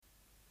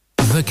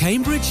The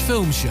Cambridge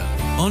Film Show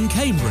on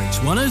Cambridge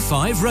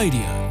 105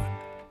 Radio.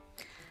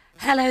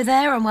 Hello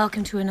there and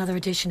welcome to another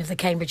edition of the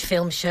Cambridge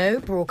Film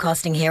Show,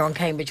 broadcasting here on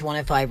Cambridge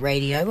 105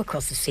 Radio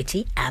across the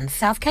city and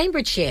South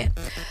Cambridgeshire.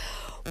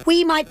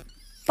 We might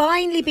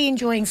finally be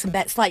enjoying some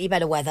slightly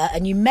better weather,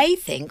 and you may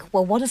think,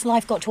 well, what has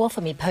life got to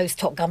offer me post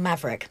Top Gun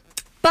Maverick?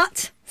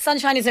 But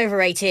sunshine is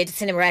overrated,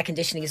 cinema air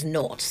conditioning is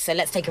not. So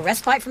let's take a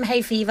respite from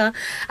hay fever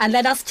and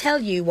let us tell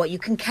you what you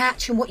can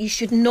catch and what you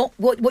should not,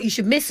 what you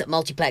should miss at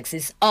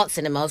multiplexes, art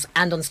cinemas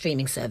and on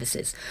streaming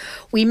services.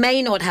 We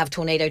may not have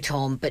Tornado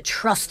Tom, but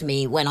trust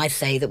me when I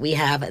say that we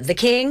have The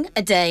King,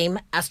 a Dame,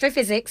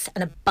 astrophysics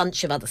and a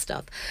bunch of other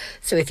stuff.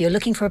 So if you're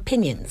looking for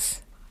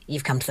opinions,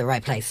 you've come to the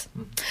right place.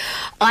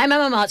 I'm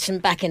Emma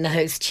Marchant, back in the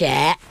host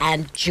chair,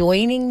 and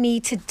joining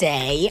me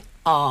today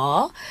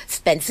are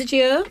Spencer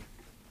Dewar.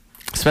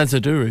 Spencer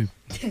Duru.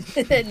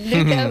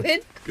 Luke Owen.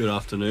 Good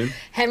afternoon.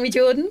 Henry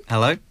Jordan.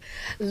 Hello.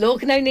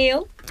 Lorcan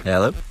O'Neill.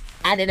 Hello.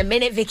 And in a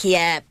minute, Vicky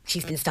Eyre.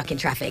 She's been stuck in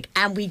traffic.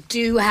 And we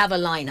do have a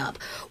lineup.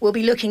 We'll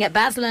be looking at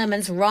Baz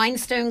Luhrmann's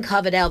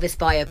rhinestone-covered Elvis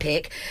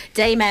biopic,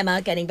 Dame Emma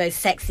getting both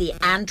sexy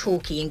and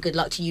talky in Good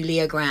Luck to You,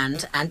 Leo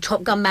Grand, and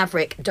Top Gun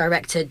Maverick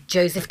director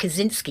Joseph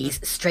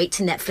Kosinski's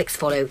straight-to-Netflix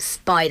follow,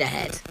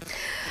 Spiderhead.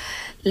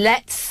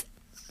 Let's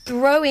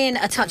throw in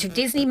a touch of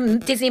Disney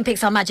and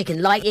Pixar magic in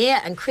Lightyear,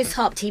 and Chris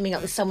Harp teaming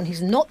up with someone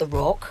who's not The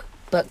Rock,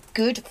 but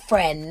good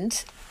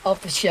friend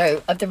of the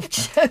show, good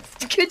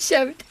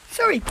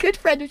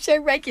friend of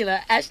show regular,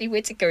 Ashley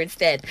Whittaker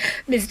instead,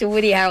 Mr.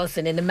 Woody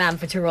Harrelson in The Man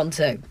for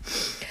Toronto.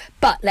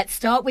 But let's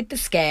start with the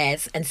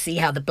scares and see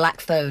how the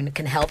black phone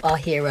can help our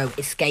hero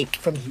escape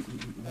from...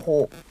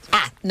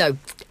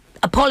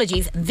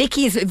 Apologies,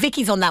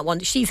 Vicky's on that one.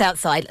 She's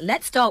outside.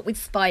 Let's start with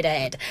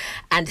Spiderhead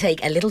and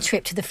take a little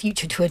trip to the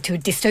future, to a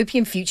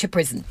dystopian future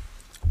prison.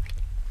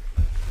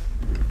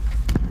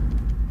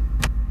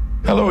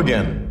 Hello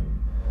again.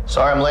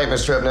 Sorry I'm late,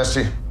 Mr.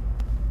 Abnesti.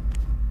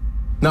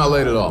 Not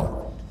late at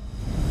all.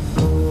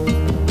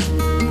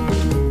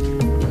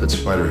 At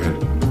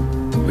Spiderhead,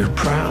 we're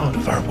proud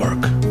of our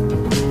work.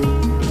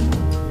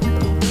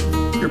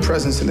 Your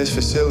presence in this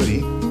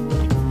facility,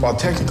 while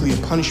technically a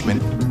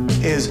punishment,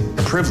 is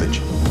a privilege.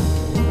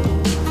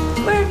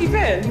 Where have you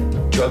been?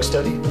 Drug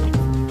study.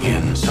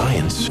 In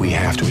science, we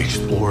have to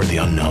explore the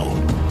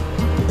unknown.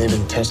 They've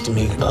been testing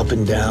me up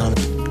and down.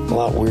 A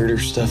lot weirder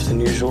stuff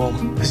than usual.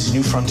 This is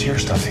new frontier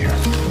stuff here.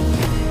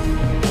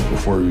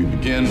 Before we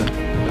begin,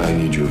 I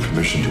need your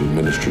permission to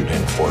administer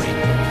Dan 40.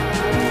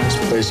 This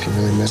place can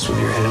really mess with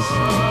your head.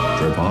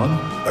 Drip on.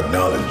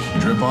 Acknowledge.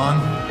 You drip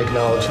on.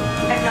 Acknowledge.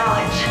 Acknowledge.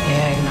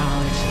 Yeah, acknowledge.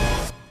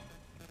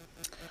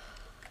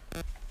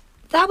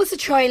 That was the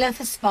trailer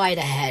for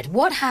Spiderhead.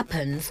 What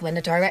happens when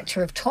the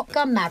director of Top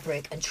Gun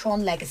Maverick and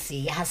Tron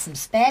Legacy has some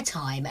spare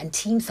time and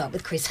teams up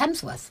with Chris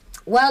Hemsworth?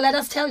 Well, let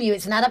us tell you,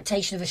 it's an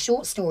adaptation of a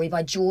short story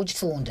by George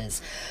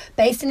Saunders.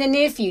 Based in the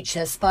near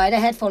future,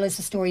 Spiderhead follows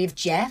the story of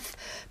Jeff,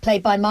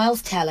 played by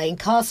Miles Teller,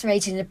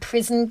 incarcerated in a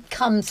prison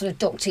come sort of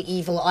Dr.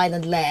 Evil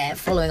Island lair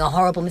following a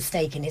horrible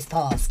mistake in his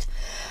past.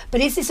 But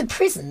is this a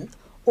prison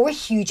or a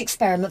huge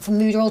experiment for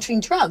mood-altering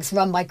drugs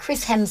run by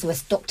Chris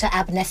Hemsworth's Dr.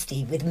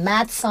 Abnesti with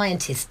mad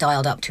scientists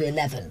dialed up to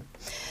 11?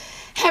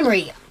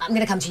 Henry, I'm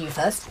going to come to you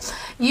first.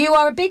 You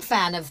are a big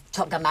fan of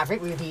Top Gun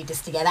Maverick, we reviewed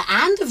this together,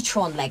 and of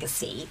Tron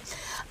Legacy,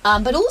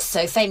 but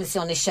also, famously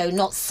on this show,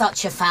 not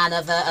such a fan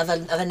of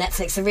a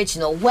Netflix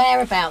original.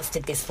 Whereabouts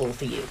did this fall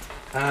for you?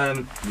 As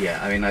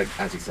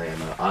you say,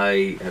 Emma,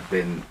 I have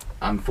been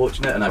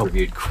unfortunate and I've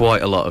reviewed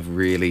quite a lot of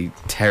really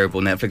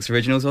terrible Netflix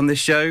originals on this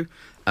show.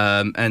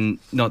 And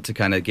not to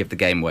kind of give the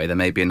game away, there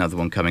may be another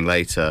one coming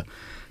later.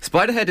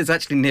 Spiderhead is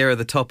actually nearer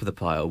the top of the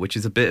pile, which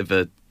is a bit of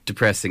a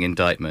depressing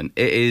indictment.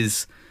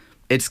 It's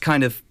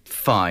kind of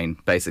fine,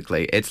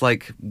 basically. It's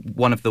like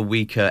one of the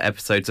weaker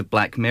episodes of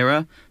Black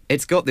Mirror.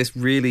 It's got this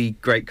really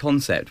great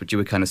concept, which you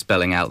were kind of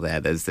spelling out there.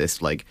 There's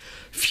this like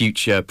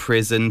future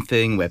prison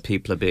thing where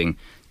people are being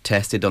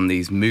tested on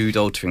these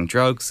mood-altering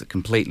drugs that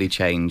completely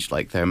change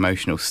like their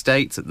emotional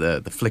states at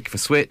the flick of a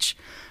switch.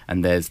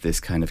 And there's this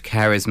kind of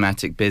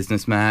charismatic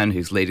businessman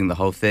who's leading the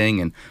whole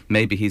thing, and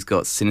maybe he's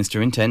got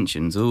sinister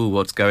intentions. Ooh,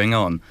 what's going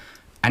on?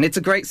 And it's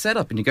a great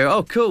setup, and you go,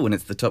 oh, cool, and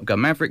it's the Top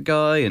Gun Maverick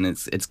guy, and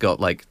it's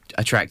got, like,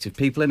 attractive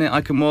people in it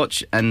I can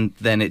watch, and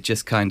then it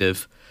just kind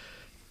of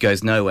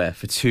goes nowhere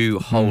for 2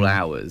 whole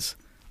hours.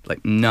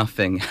 Like,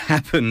 nothing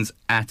happens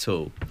at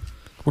all.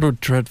 What a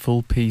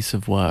dreadful piece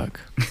of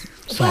work.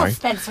 Sorry. Well,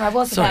 Spencer, I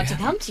was about to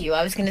come to you.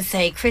 I was going to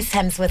say Chris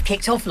Hemsworth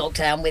kicked off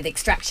lockdown with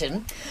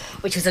Extraction,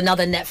 which was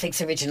another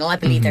Netflix original. I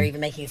believe they're even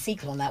making a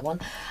sequel on that one.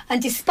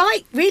 And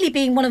despite really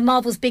being one of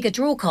Marvel's bigger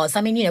draw cards,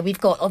 I mean, you know,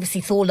 we've got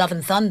obviously Thor Love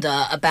and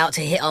Thunder about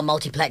to hit our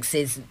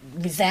multiplexes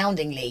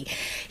resoundingly.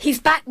 He's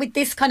back with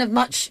this kind of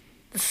much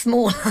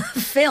smaller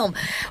film.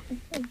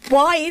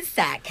 Why is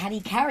that? Can he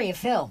carry a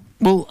film?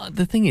 Well,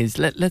 the thing is,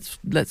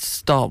 let's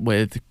start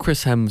with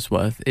Chris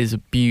Hemsworth is a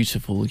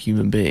beautiful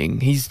human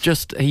being. He's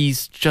just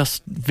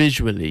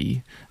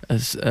visually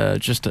as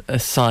just a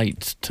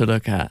sight to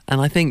look at, and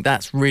I think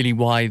that's really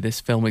why this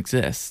film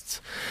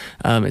exists.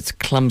 It's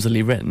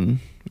clumsily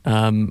written,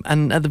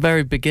 And at the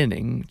very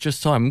beginning,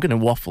 I'm going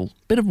to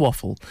bit of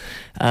waffle.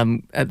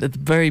 At the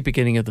very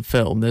beginning of the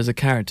film, there's a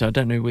character, I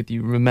don't know whether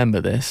you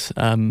remember this,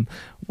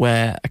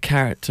 where a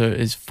character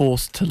is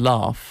forced to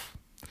laugh.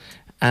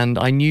 And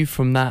I knew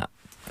from that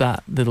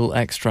little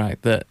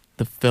extract that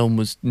the film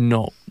was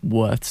not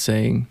worth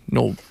seeing,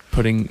 not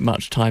putting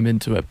much time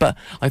into it. But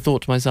I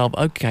thought to myself,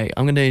 okay,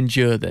 I'm going to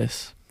endure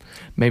this.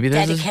 Maybe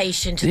there's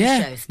dedication to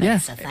the show,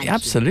 Spencer. Thank you.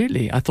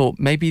 Absolutely. I thought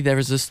maybe there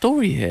is a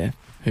story here.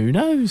 Who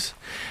knows?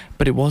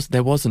 But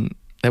there wasn't.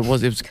 It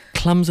was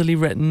clumsily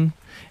written.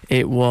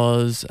 It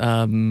was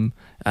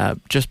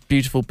just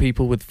beautiful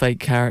people with fake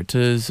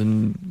characters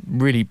and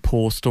really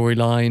poor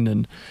storyline.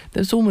 And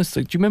there's almost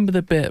do you remember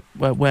the bit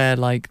where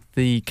like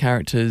the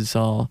characters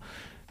are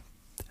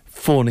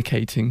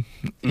fornicating?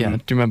 Yeah,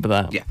 do you remember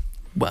that? Yeah.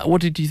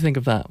 What did you think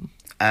of that?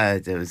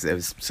 There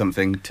was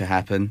something to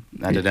happen.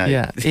 I don't know.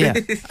 Yeah.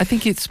 I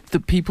think it's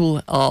that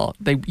people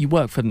you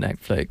work for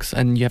Netflix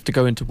and you have to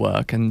go into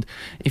work, and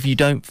if you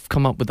don't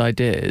come up with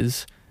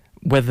ideas,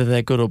 whether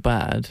they're good or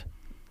bad,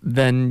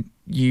 then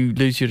you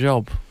lose your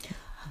job.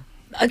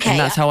 Okay. And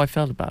that's how I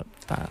felt about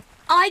that.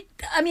 I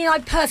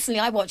personally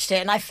watched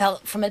it and I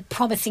felt from a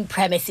promising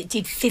premise it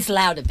did fizzle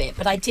out a bit,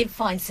 but I did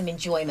find some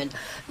enjoyment.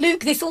 Luke,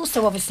 this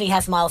also obviously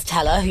has Miles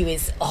Teller, who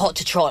is hot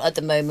to trot at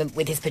the moment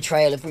with his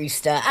portrayal of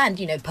Rooster, and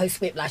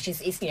post Whiplash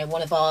is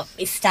one of our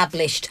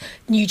established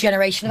new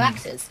generation of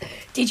actors.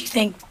 Did you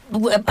think?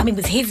 What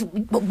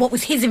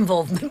was his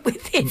involvement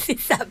with this?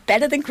 Is that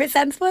better than Chris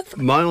Hemsworth?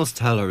 Miles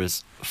Teller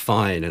is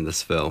fine in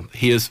this film.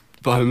 He is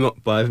by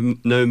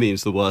no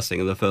means the worst thing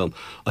in the film.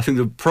 I think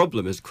the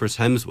problem is Chris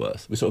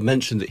Hemsworth. We sort of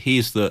mentioned that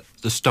he's the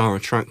star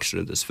attraction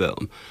of this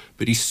film,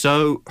 but he's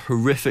so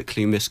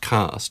horrifically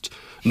miscast,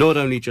 not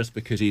only just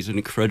because he's an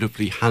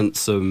incredibly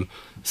handsome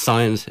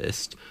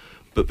scientist,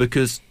 but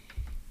because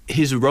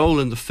his role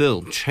in the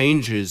film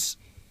changes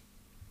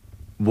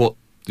what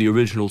the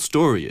original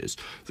story is.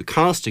 The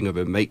casting of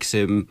him makes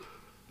him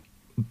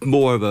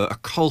more of a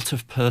cult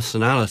of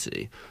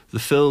personality. The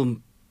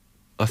film,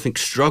 I think,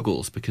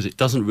 struggles because it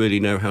doesn't really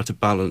know how to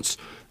balance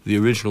the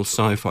original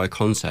sci-fi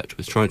concept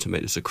with trying to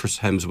make this a Chris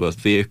Hemsworth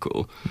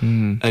vehicle.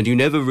 And you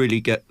never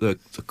really get the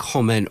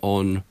comment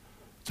on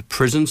the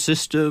prison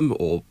system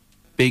or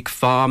Big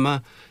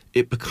Pharma.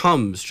 It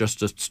becomes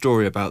just a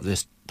story about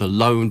the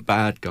lone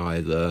bad guy,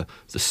 the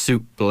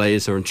suit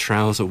blazer and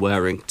trouser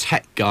wearing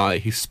tech guy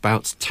who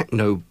spouts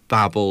techno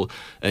babble,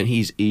 and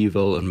he's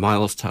evil and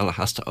Miles Teller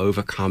has to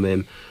overcome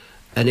him.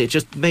 And it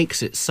just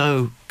makes it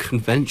so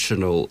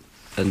conventional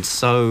and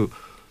so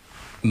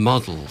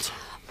muddled.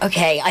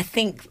 Okay, I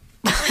think,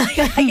 like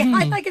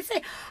I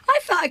say,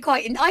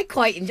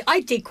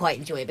 I did quite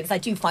enjoy it because I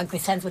do find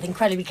Chris Hemsworth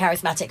incredibly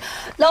charismatic.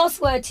 Last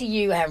word to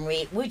you,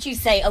 Henry. Would you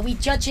say, are we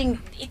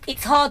judging?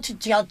 It's hard to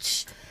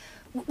judge.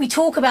 We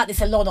talk about this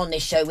a lot on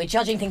this show. We're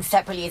judging things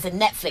separately as a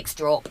Netflix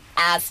drop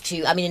as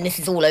to, and this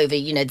is all over,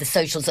 the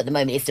socials at the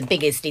moment. It's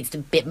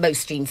the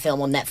most streamed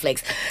film on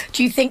Netflix.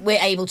 Do you think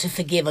we're able to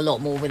forgive a lot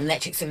more with a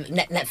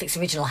Netflix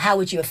original? How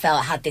would you have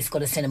felt had this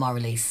got a cinema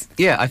release?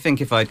 Yeah, I think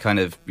if I'd kind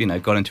of,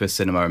 got into a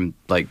cinema and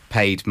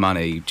paid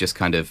money, just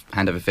kind of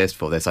hand over fist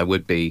for this, I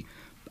would be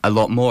a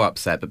lot more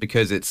upset. But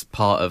because it's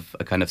part of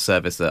a kind of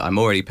service that I'm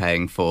already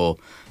paying for,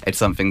 it's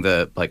something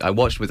that I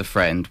watched with a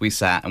friend. We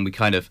sat and we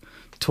kind of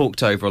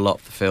talked over a lot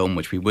of the film,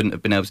 which we wouldn't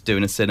have been able to do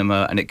in a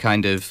cinema, and it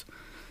kind of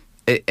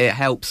it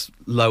helps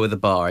lower the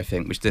bar, I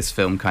think, which this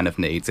film kind of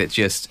needs. It's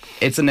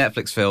a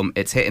Netflix film.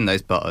 It's hitting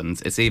those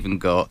buttons. It's even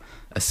got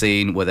a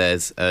scene where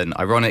there's an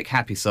ironic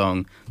happy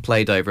song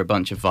played over a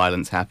bunch of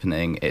violence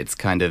happening. It's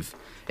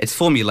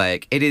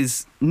formulaic. It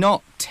is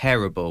not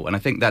terrible, and I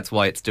think that's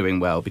why it's doing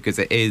well, because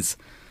it is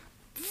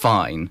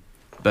fine,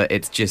 but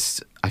it's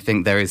just, I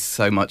think there is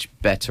so much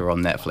better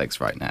on Netflix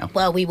right now.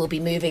 Well, we will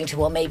be moving to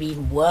what may be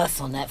even worse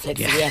on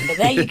Netflix at the end. But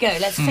there you go.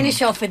 Let's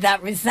finish off with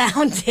that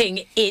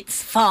resounding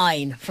 "It's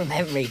fine" from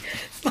Henry.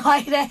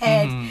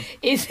 Spiderhead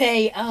is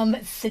a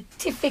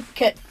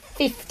certificate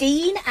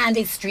 15 and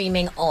is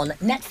streaming on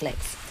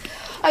Netflix.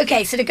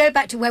 Okay, so to go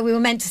back to where we were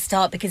meant to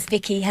start, because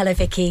hello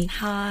Vicky,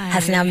 hi,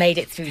 has now made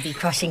it through the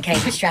crushing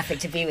Cambridge traffic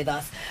to be with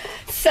us.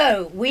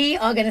 So we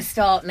are going to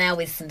start now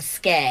with some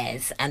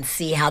scares and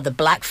see how the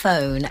black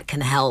phone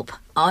can help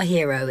our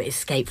hero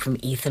escape from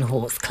Ethan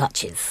Hawke's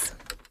clutches.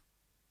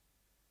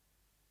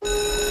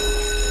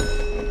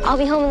 I'll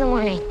be home in the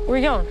morning. Where are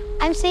you going?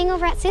 I'm staying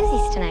over at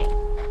Susie's tonight.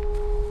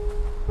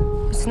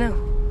 What's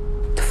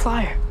new? The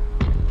flyer.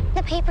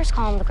 The papers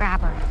call him the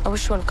grabber. I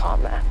wish you wouldn't call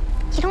him that.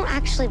 You don't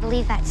actually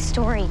believe that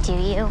story, do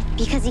you?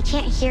 Because he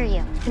can't hear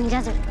you, and he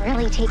doesn't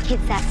really take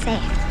kids that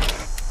safe.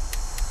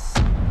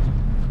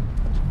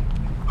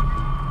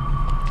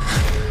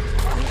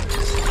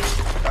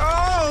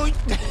 Oh,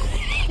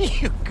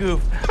 you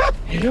goof.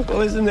 Well,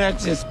 isn't that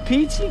just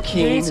peachy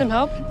keen? You need some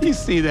help? You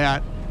see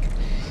that?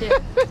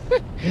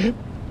 Yeah.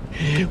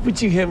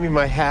 Would you hand me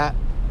my hat?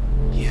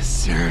 Yes,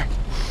 sir.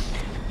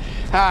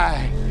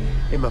 I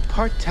am a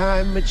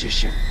part-time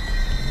magician.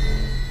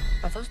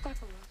 Are those black?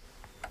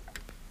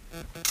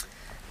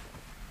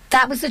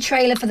 That was the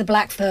trailer for The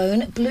Black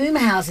Phone,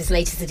 Blumhouse's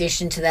latest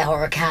addition to their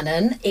horror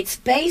canon. It's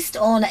based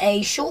on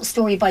a short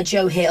story by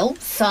Joe Hill,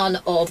 son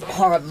of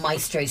horror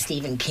maestro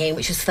Stephen King,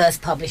 which was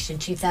first published in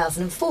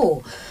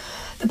 2004.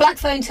 The Black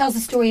Phone tells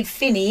the story of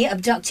Finney,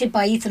 abducted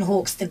by Ethan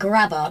Hawke's The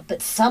Grabber,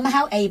 but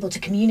somehow able to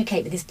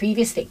communicate with his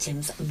previous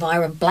victims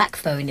via a black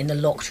phone in the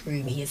locked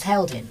room he is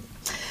held in.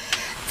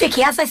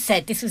 Vicky, as I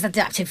said, this was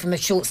adapted from a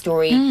short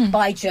story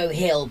by Joe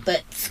Hill,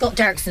 but Scott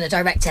Derrickson, the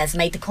director, has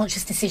made the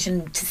conscious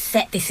decision to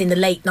set this in the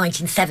late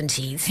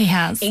 1970s. He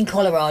has. In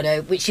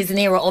Colorado, which is an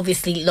era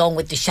obviously long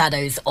with the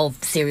shadows of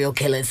serial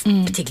killers,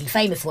 particularly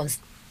famous ones.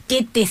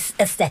 Did this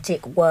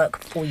aesthetic work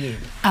for you?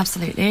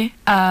 Absolutely.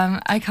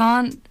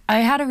 I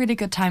had a really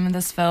good time in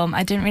this film.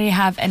 I didn't really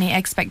have any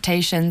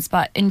expectations,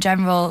 but in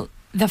general,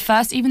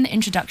 even the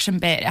introduction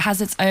bit, it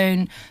has its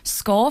own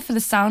score for the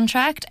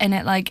soundtrack, and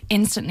it like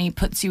instantly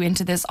puts you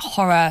into this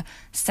horror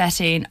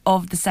setting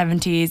of the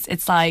 70s.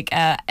 It's like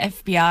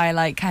FBI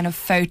like kind of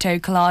photo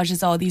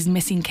collages, all these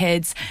missing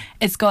kids.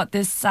 It's got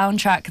this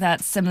soundtrack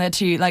that's similar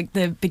to like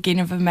the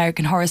beginning of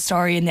American Horror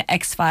Story and the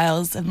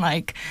X-Files, and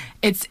like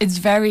it's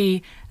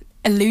very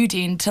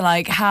alluding to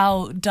like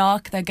how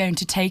dark they're going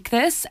to take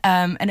this,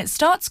 and it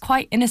starts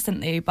quite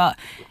innocently, but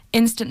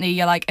instantly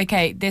you're like,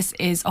 okay, this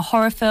is a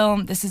horror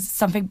film, this is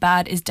something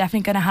bad is definitely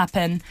going to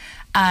happen.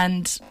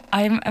 And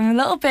I'm a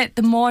little bit,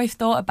 the more I've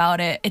thought about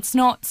it, it's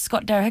not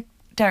Scott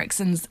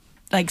Derrickson's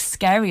like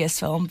scariest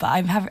film, but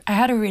I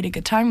had a really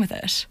good time with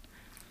it.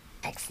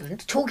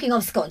 Excellent. Talking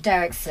of Scott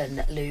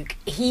Derrickson, Luke,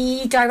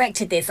 he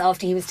directed this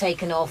after he was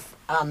taken off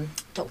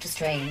Doctor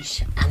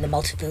Strange and the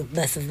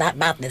Multiverse of that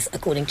Madness,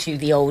 according to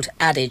the old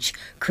adage,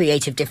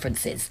 creative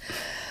differences,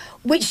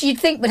 which you'd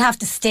think would have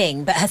to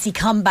sting, but has he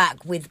come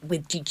back with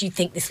do you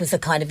think this was a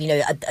kind of,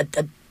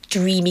 a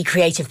dreamy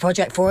creative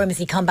project for him? Has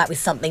he come back with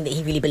something that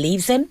he really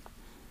believes in?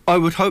 I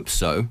would hope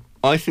so.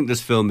 I think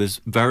this film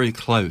is very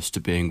close to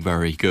being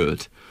very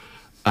good.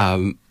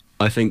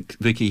 I think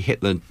Vicky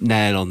hit the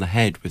nail on the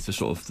head with the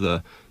sort of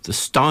the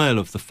style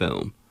of the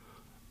film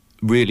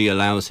really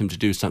allows him to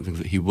do something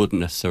that he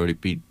wouldn't necessarily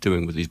be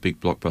doing with these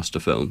big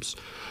blockbuster films.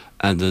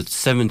 And the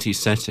 70s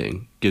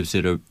setting gives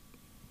it a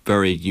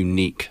very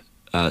unique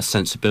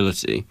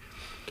sensibility.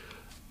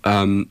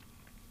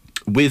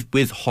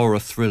 With horror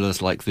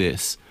thrillers like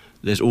this,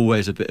 there's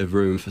always a bit of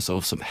room for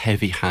sort of some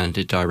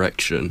heavy-handed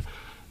direction.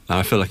 And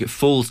I feel like it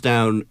falls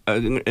down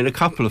in a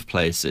couple of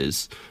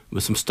places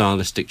with some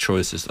stylistic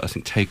choices that I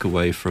think take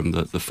away from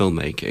the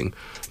filmmaking.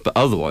 But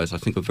otherwise, I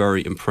think a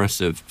very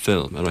impressive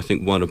film, and I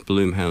think one of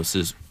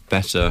Blumhouse's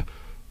better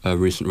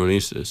recent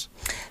releases.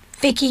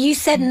 Vicky, you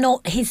said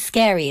not his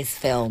scariest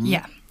film.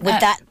 Yeah.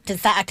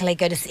 Does that accolade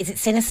go to? Is it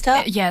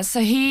Sinister? Yeah. So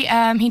he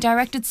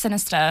directed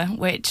Sinister,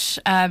 which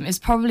is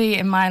probably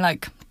in my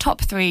like top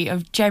 3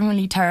 of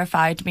generally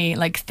terrified me,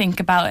 like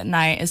think about at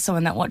night as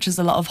someone that watches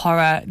a lot of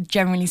horror,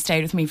 generally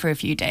stayed with me for a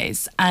few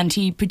days. And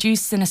he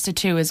produced Sinister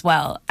 2 as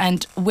well.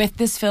 And with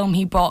this film,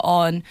 he brought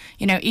on,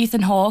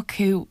 Ethan Hawke,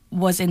 who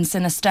was in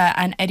Sinister,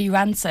 and Eddie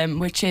Ransom,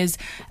 which is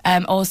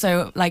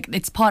also like,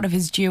 it's part of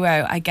his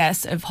duo, I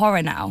guess, of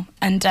horror now.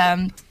 And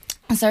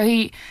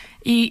so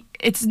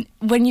it's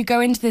when you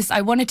go into this,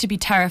 I wanted to be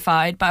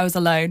terrified, but I was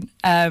alone.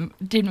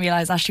 Didn't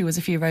realise Ashley was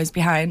a few rows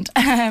behind.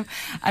 I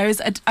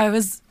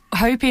was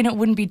hoping it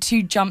wouldn't be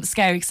too jump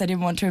scary because I didn't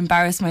want to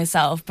embarrass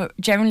myself, but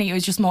generally it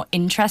was just more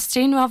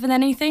interesting rather than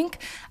anything.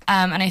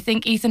 And I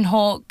think Ethan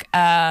Hawke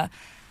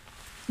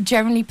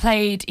generally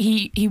played,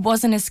 he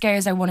wasn't as scary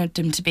as I wanted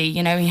him to be.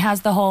 He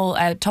has the whole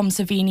Tom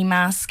Savini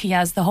mask, he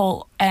has the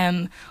whole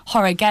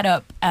horror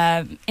get-up,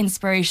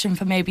 inspiration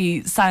for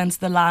maybe Silence of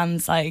the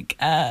Lambs like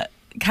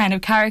kind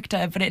of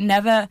character, but it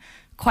never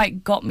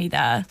quite got me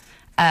there.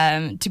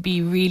 To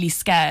be really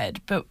scared,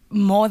 but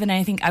more than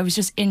anything I was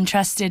just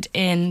interested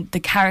in the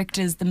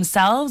characters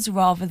themselves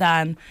rather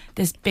than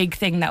this big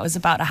thing that was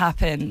about to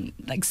happen,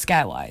 like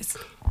scare-wise.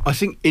 I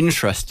think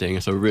interesting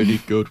is a really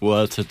good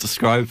word to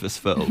describe this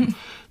film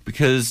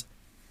because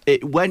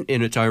it went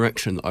in a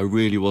direction that I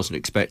really wasn't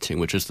expecting,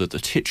 which is that the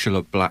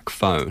titular Black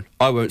Phone,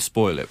 I won't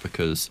spoil it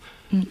because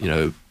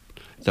that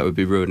would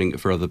be ruining it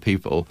for other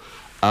people,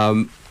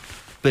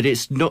 but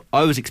it's not.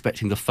 I was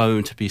expecting the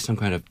phone to be some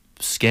kind of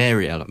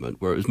scary element,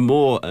 where it was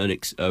more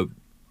a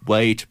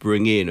way to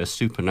bring in a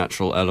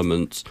supernatural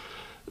element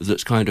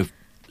that's kind of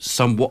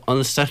somewhat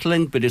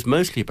unsettling, but it's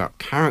mostly about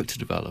character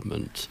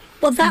development.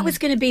 Well, that was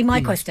going to be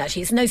my question,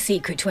 actually. It's no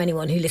secret to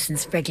anyone who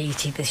listens regularly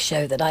to this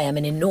show that I am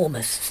an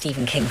enormous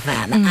Stephen King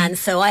fan, and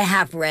so I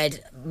have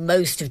read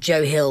most of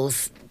Joe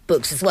Hill's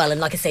books as well, and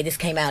like I say, this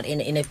came out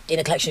in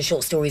a collection of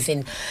short stories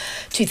in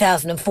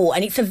 2004,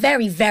 and it's a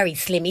very, very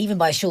slim, even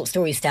by short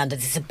story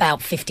standards, it's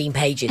about 15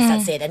 pages,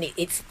 that's it, and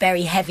it's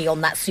very heavy on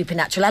that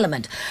supernatural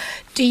element.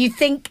 Do you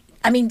think,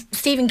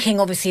 Stephen King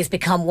obviously has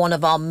become one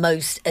of our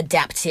most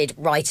adapted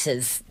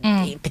writers,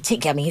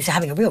 particularly, he's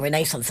having a real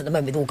renaissance at the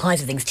moment with all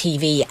kinds of things,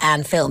 TV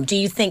and film. Do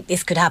you think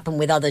this could happen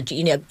with other,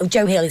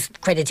 Joe Hill is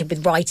credited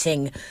with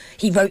writing,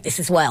 he wrote this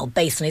as well,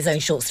 based on his own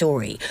short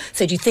story.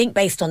 So do you think,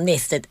 based on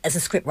this, that as a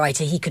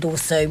scriptwriter, he could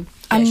also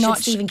should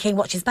Stephen King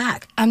watch his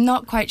back? I'm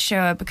not quite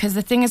sure, because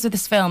the thing is with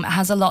this film, it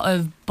has a lot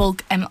of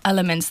bulk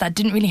elements that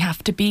didn't really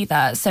have to be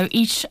there. So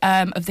each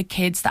of the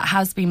kids that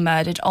has been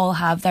murdered all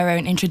have their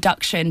own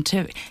introduction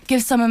to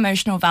give some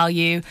emotional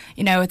value,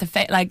 you know, with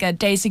a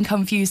Dazed and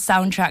Confused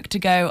soundtrack to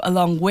go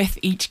along with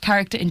each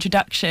character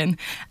introduction.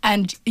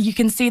 And you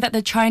can see that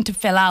they're trying to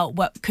fill out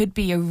what could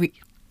be a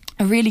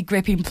really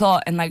gripping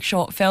plot in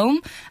short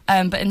film,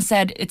 but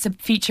instead it's a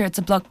feature, it's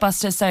a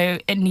blockbuster, so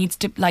it needs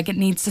to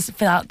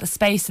fill out the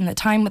space and the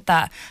time with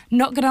that.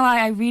 Not gonna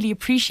lie, I really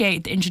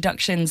appreciate the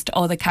introductions to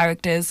all the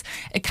characters.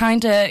 It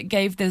kind of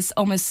gave this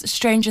almost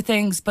Stranger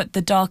Things, but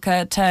the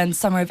darker turn,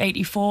 Summer of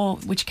 '84,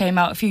 which came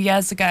out a few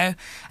years ago,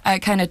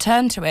 kind of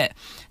turned to it.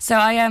 So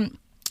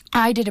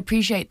I did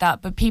appreciate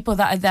that, but people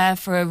that are there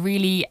for a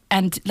really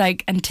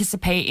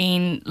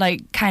anticipating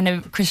kind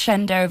of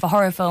crescendo of a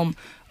horror film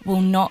will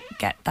not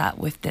get that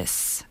with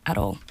this at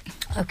all.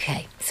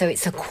 Okay, so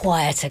it's a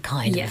quieter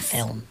kind of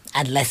film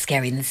and less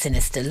scary than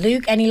Sinister.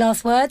 Luke, any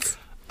last words?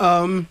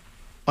 I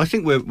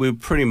think we're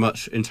pretty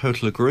much in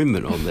total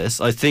agreement on this.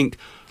 I think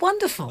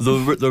wonderful.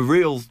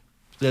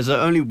 There's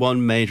only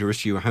one major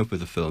issue I have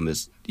with the film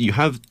is you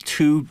have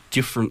two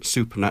different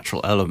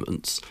supernatural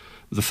elements.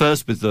 The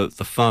first with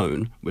the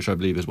phone, which I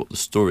believe is what the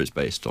story is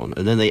based on,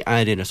 and then they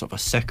add in a sort of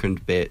a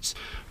second bit,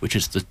 which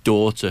is the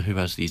daughter who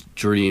has these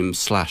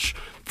dreams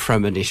 /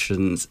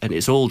 premonitions, and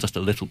it's all just a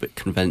little bit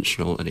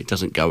conventional and it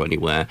doesn't go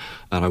anywhere,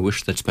 and I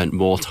wish they'd spent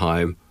more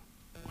time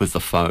with the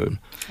phone.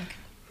 Okay.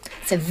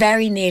 So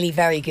very nearly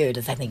very good,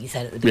 as I think you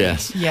said at the beginning.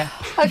 Yes. Yeah.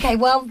 Okay,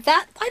 well,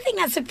 I think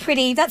that's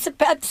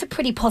a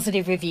pretty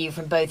positive review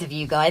from both of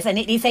you guys, and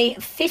it is a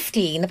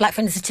 15, the Black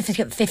Friday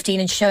Certificate 15,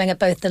 and showing at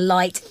both the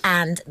Light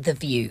and the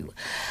View.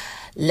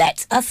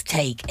 Let us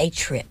take a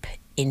trip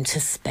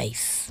into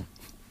space.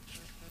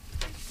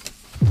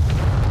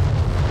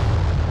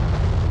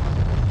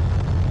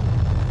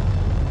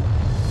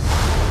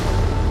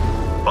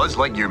 Buzz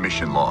Lightyear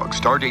mission log,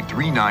 stardate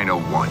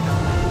 3901.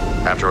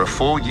 After a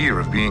full year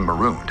of being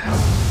marooned,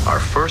 our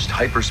first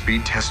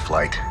hyperspeed test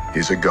flight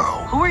is a go.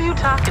 Who are you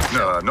talking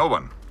to? No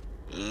one.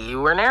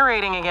 You were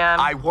narrating again.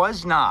 I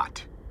was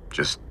not.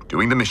 Just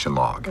doing the mission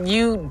log.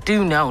 You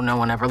do know no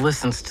one ever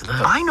listens to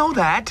those. I know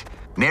that.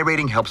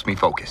 Narrating helps me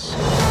focus.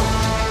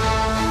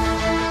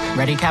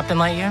 Ready, Captain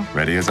Lightyear?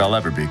 Ready as I'll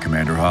ever be,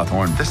 Commander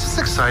Hawthorne. This is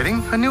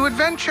exciting. A new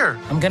adventure.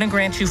 I'm gonna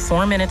grant you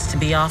 4 minutes to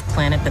be off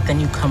planet, but then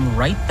you come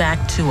right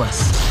back to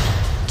us.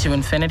 To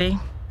infinity.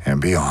 And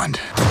beyond.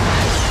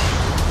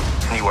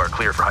 You are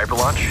clear for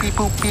hyperlaunch. Beep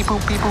boop, beep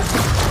boop, beep boop.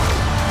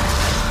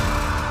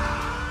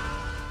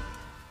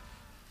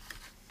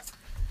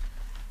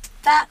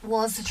 That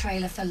was the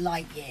trailer for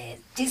Lightyear.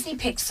 Disney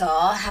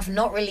Pixar have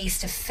not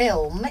released a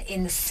film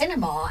in the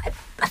cinema,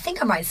 I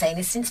think I'm right in saying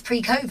this, since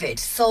pre-COVID.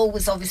 Soul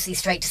was obviously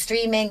straight to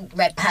streaming,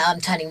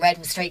 Turning Red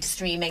was straight to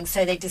streaming,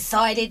 so they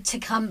decided to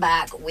come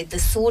back with the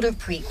sort of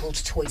prequel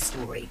to Toy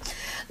Story.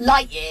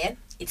 Lightyear,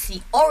 it's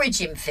the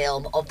origin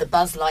film of the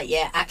Buzz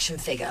Lightyear action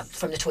figure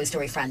from the Toy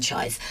Story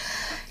franchise.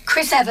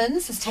 Chris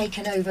Evans has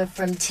taken over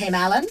from Tim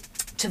Allen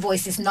to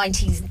voice this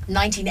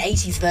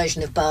 1980s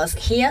version of Buzz,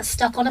 here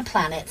stuck on a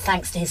planet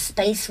thanks to his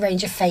Space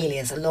Ranger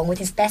failures, along with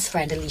his best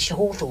friend Alicia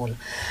Hawthorne.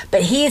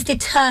 But he is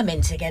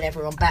determined to get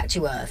everyone back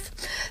to Earth.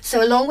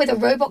 So along with a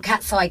robot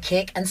cat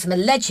sidekick and some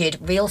alleged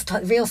real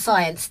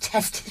science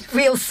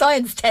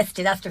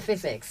tested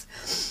astrophysics,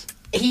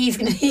 he's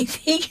gonna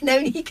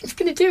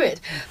do it.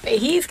 But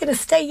he's gonna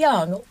stay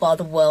young while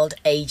the world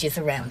ages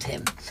around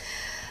him.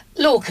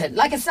 Lorcan,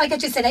 like I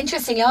just said,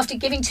 interestingly, after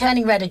giving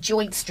Turning Red a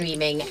joint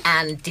streaming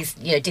and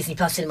Disney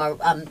Plus cinema,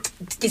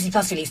 Disney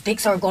Plus release,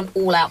 Pixar have gone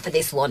all out for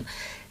this one.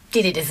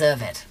 Did it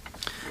deserve it?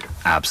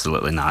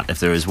 Absolutely not. If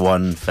there was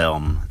one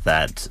film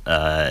that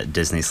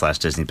Disney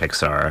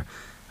Pixar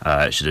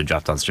should have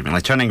dropped on streaming,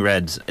 like Turning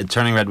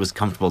Red was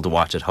comfortable to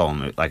watch at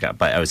home.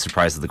 But I was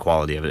surprised at the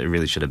quality of it. It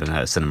really should have been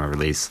a cinema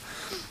release.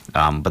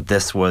 But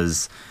this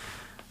was,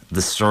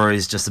 the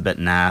story's just a bit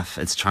naff.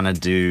 It's trying to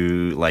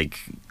do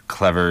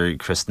clever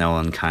Chris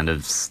Nolan kind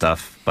of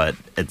stuff, but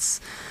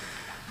it's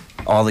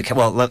all the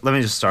let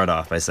me just start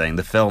off by saying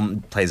the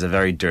film plays a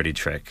very dirty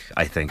trick,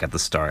 I think, at the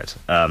start.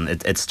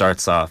 It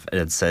starts off,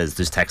 it says,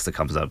 there's text that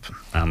comes up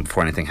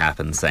before anything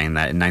happens, saying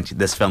that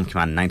this film came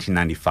out in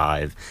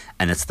 1995,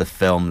 and it's the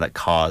film that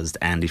caused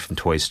Andy from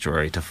Toy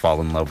Story to fall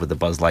in love with the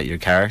Buzz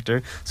Lightyear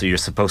character. So you're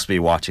supposed to be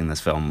watching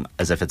this film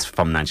as if it's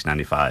from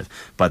 1995.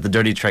 But the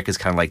dirty trick is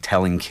kind of like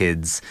telling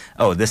kids,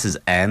 oh, this is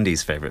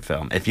Andy's favorite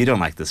film. If you don't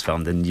like this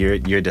film, then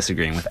you're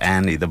disagreeing with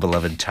Andy, the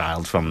beloved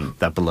child from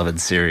that beloved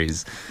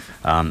series.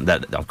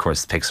 That, of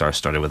course, Pixar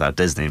started without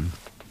Disney.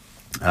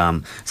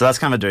 So that's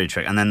kind of a dirty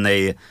trick. And then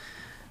they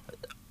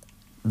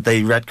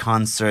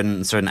retcon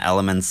certain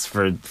elements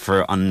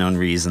for unknown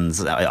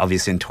reasons.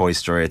 Obviously, in Toy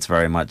Story, it's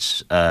very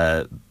much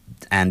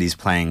Andy's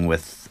playing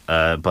with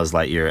Buzz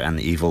Lightyear and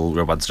the evil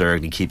robot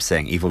Zurg. He keeps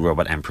saying evil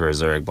robot Emperor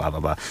Zurg, blah,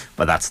 blah, blah.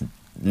 But that's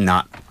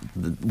not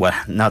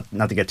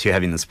to get too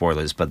heavy in the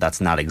spoilers, but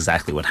that's not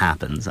exactly what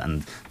happens.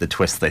 And the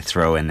twist they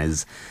throw in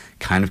is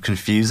kind of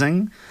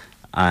confusing.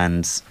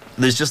 And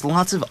there's just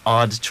lots of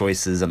odd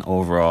choices, and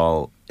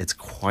overall, it's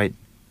quite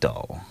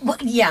dull. Well,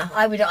 yeah,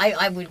 I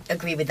would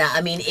agree with that.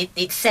 I mean,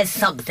 it says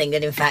something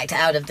that, in fact,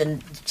 out of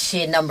the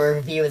sheer number of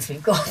reviewers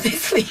we've got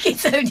this week,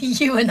 it's only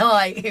you and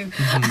I who,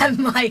 and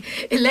my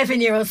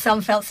 11-year-old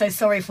son felt so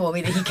sorry for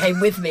me that he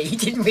came with me. He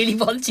didn't really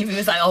want to. He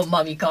was like, "Oh,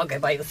 Mum, you can't go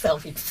by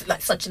yourself. You're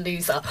like such a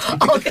loser.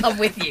 I'll come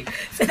with you."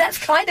 So that's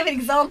kind of an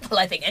example,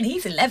 I think. And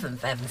he's 11,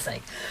 for heaven's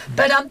sake.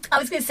 But I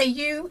was going to say,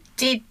 you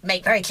did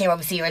make very clear,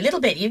 obviously, you're a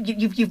little bit,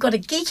 you've got a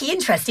geeky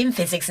interest in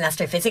physics and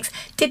astrophysics.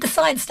 Did the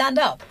science stand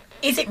up?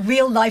 Is it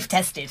real life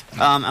tested?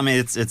 I mean,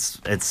 it's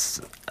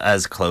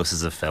as close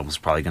as a film's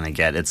probably going to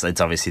get. It's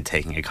obviously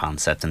taking a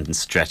concept and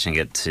stretching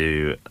it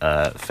to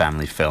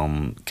family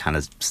film kind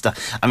of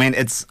stuff. I mean,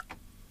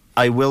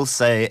 I will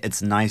say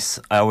it's nice.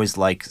 I always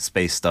like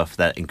space stuff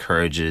that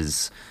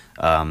encourages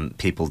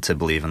people to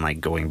believe in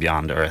like going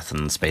beyond Earth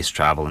and space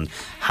travel, and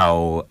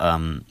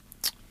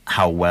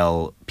how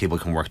well people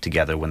can work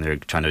together when they're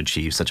trying to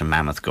achieve such a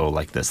mammoth goal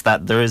like this.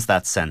 That there is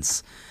that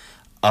sense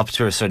up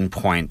to a certain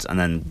point, and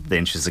then they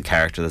introduce a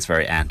character that's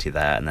very anti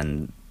that, and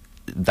then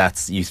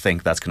you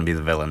think that's going to be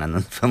the villain, and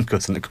then the film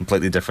goes into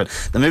completely different.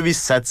 The movie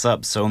sets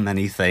up so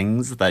many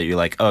things that you're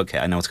like, okay,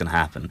 I know what's going to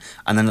happen,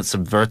 and then it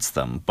subverts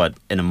them, but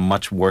in a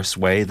much worse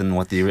way than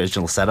what the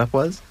original setup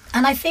was.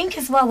 And I think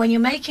as well, when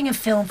you're making a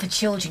film for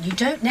children, you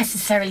don't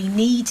necessarily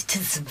need to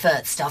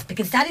subvert stuff,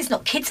 because that is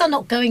not, kids are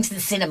not going to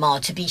the cinema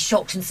to be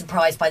shocked and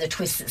surprised by the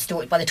twists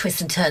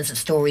and turns that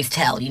stories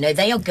tell. You know,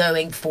 they are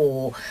going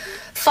for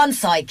fun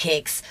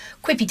sidekicks,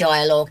 quippy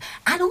dialogue,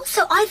 and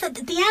also either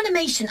the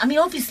animation. I mean,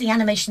 obviously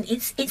animation,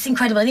 it's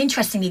incredible. And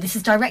interestingly, this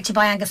is directed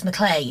by Angus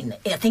MacLean.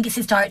 I think it's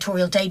his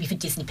directorial debut for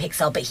Disney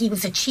Pixar, but he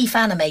was a chief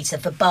animator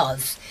for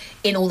Buzz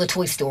in all the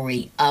Toy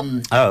Story.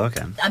 Oh,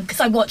 okay. Because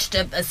I watched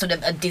a sort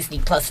of a Disney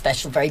Plus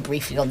special very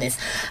briefly on this.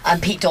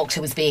 Pete Docter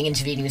was being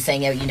interviewed, and he was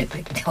saying, oh, you know,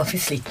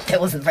 obviously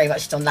there wasn't very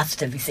much John Lasseter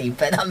to be seen,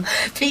 but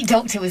Pete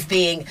Docter was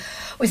being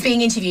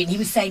interviewed, and he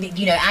was saying that,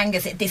 you know,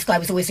 Angus, this guy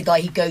was always the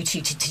guy he'd go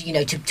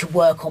to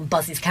work on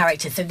Buzz's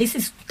character. So this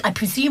is, I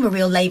presume, a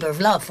real labour of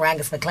love for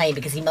Angus MacLean,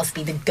 because he must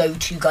be the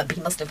go-to guy. But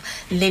he must have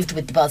lived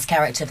with the Buzz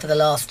character for the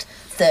last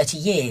 30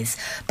 years.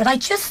 But I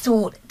just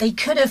thought they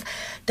could have,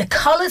 the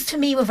colours to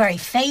me were very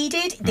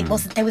faded.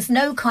 There was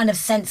no kind of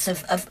sense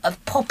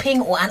of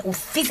popping or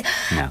physics.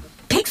 No.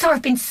 Pixar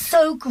have been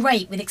so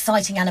great with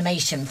exciting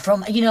animation.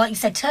 From, you know, like you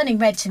said, Turning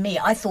Red, to me,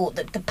 I thought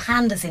that the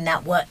pandas in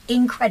that were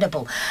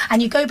incredible. And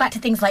you go back to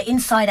things like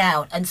Inside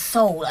Out and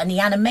Soul and the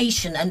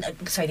imagination, and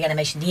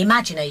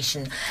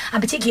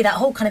particularly that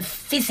whole kind of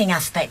fizzing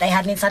aspect they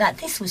had in Inside Out.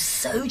 This was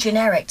so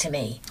generic to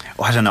me.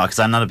 Well, I don't know, because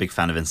I'm not a big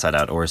fan of Inside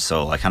Out or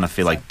Soul. I kind of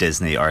feel like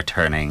Disney are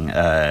turning...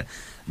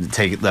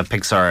 the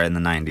Pixar in the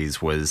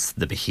 90s was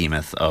the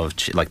behemoth of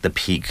like the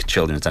peak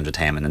children's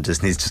entertainment, and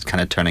Disney's just kind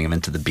of turning them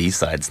into the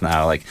B-sides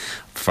now, like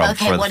for the main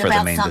Disney. What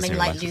about something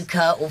like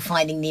Luca or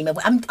Finding Nemo?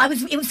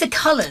 It was the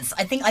colours.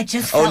 I think I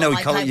just felt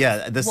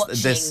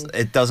this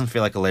it doesn't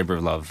feel like a labour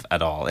of love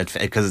at all.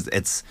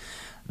 Because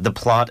the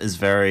plot is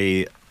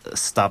very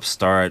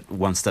stop-start,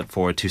 one step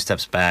forward, two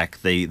steps back.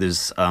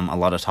 There's a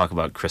lot of talk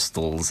about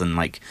crystals, and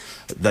like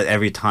that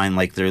every time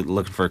like they're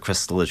looking for a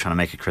crystal, they're trying to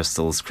make a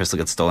crystal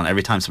gets stolen.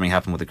 Every time something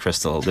happened with a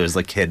crystal, there's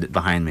a kid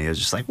behind me who's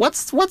just like, what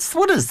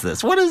is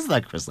this? What is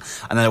that crystal?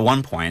 And then at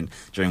one point,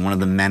 during one of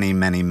the many,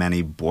 many,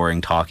 many boring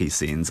talkie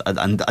scenes,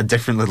 a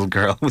different little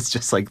girl was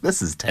just like,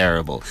 this is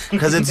terrible,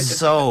 because it's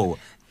so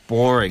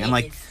boring. And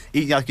like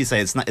you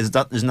say,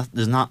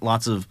 there's not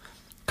lots of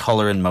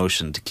color and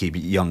motion to keep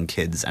young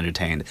kids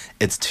entertained.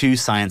 It's too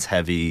science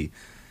heavy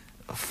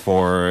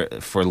for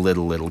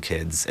little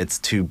kids. It's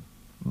too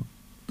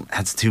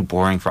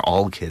boring for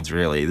all kids,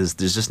 really.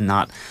 There's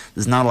not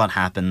a lot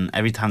happen.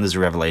 Every time there's a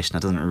revelation,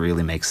 it doesn't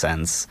really make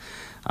sense.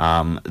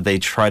 They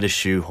try to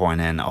shoehorn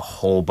in a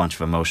whole bunch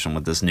of emotion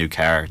with this new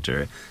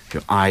character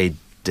who I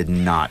did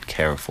not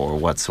care for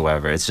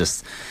whatsoever. It's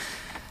just,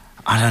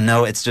 I don't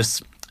know, it's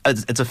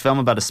a film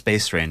about a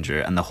space ranger,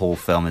 and the whole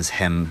film is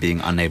him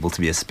being unable to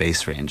be a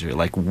space ranger.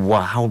 Like,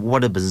 wow,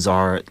 what a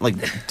bizarre... Like,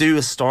 do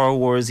a Star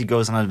Wars, he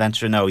goes on an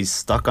adventure. No, he's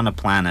stuck on a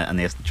planet, and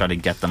they have to try to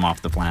get them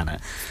off the planet.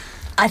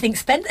 I think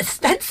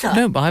Spencer...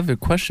 No, but I have a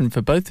question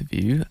for both of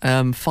you.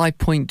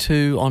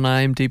 5.2 on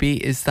IMDb,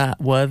 is that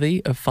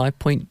worthy of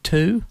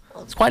 5.2?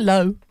 It's quite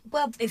low.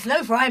 Well, it's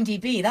low for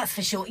IMDb, that's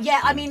for sure.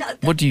 Yeah, I mean...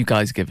 What do you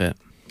guys give it?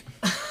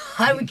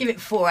 I would give it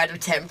 4 out of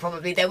 10,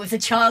 probably. There was a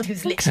child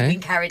who's literally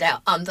been carried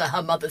out under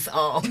her mother's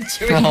arm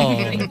during the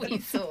viewing we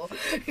saw,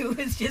 who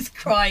was just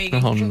crying.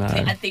 No.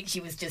 I think she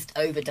was just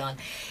overdone.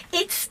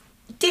 It's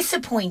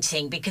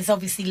disappointing, because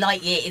obviously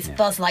Lightyear is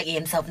Buzz Lightyear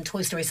himself, and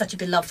Toy Story is such a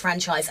beloved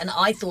franchise, and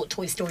I thought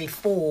Toy Story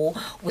 4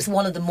 was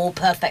one of the more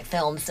perfect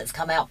films that's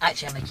come out.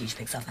 Actually, I'm a huge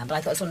Pixar fan, but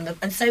I thought it was one of them.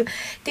 And so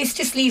this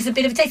just leaves a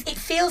bit of a taste. It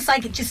feels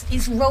like it just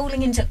is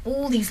rolling into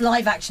all these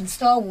live-action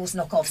Star Wars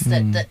knockoffs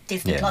that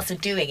Disney Plus are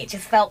doing. It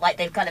just felt like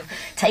they've kind of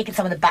taken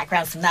some of the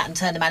backgrounds from that and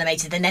turned them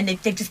animated, and then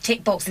they've just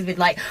ticked boxes with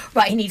like,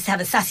 right, he needs to have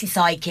a sassy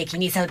sidekick, he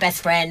needs to have a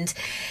best friend,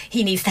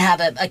 he needs to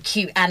have a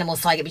cute animal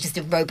sidekick, which is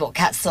the robot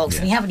cat socks,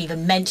 and we haven't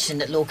even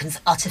mentioned that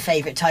Lorcan's utter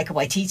favourite, Taika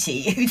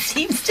Waititi, who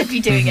seems to be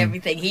doing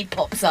everything. He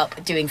pops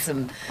up doing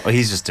some... Well,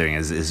 he's just doing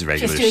his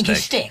regular Just doing shtick.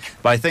 his shtick.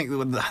 But I think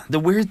the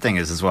weird thing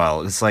is as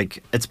well, it's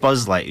like, it's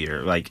Buzz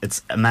Lightyear. Like,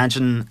 it's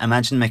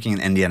imagine making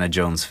an Indiana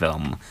Jones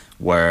film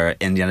where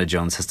Indiana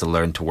Jones has to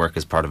learn to work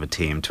as part of a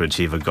team to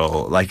achieve a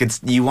goal. Like,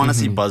 it's, you want to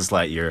see Buzz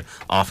Lightyear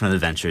off on an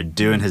adventure,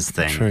 doing his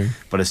thing. True.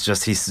 But it's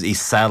just,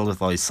 he's saddled with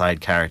all these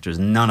side characters,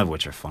 none of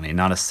which are funny.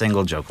 Not a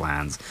single joke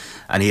lands.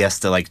 And he has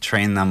to, like,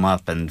 train them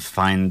up and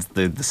find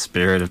the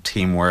spirit of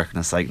teamwork. And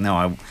it's like,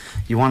 no,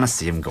 you want to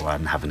see him go out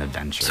and have an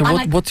adventure. So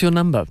what's your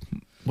number?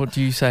 What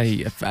do you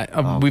say?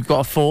 We've got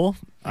a 4?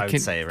 I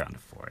would say around a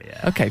 4, yeah.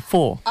 Okay,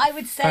 4. I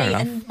would say,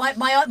 and my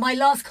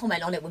last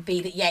comment on it would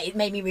be that, yeah, it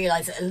made me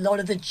realise that a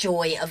lot of the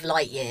joy of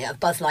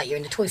Buzz Lightyear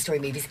in the Toy Story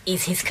movies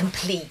is his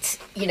complete,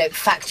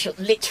 factual,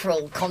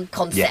 literal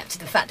concept. Yeah.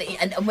 The fact that,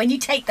 and when you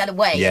take that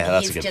away, that's a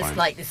he's good just point.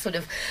 like this sort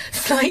of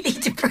slightly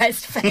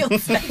depressed, failed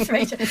Space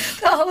Ranger.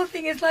 The whole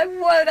thing is like,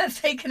 whoa, that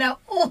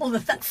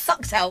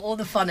sucks out all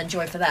the fun and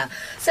joy for that.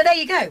 So there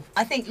you go.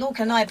 I think Lorcan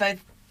and I both.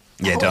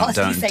 Yeah, don't waste.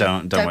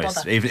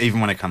 bother.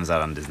 Even when it comes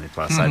out on Disney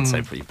Plus, I'd say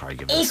you probably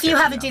give it. If you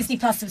have a Disney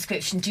Plus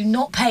subscription, do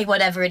not pay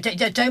whatever.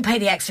 Don't pay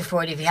the extra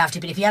for it if you have to.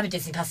 But if you have a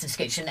Disney Plus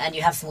subscription and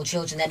you have small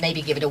children, then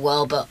maybe give it a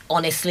whirl. But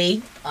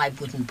honestly, I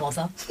wouldn't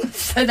bother.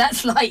 So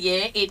that's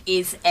Lightyear. It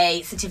is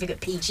a certificate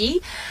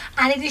PG,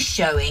 and it is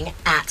showing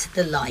at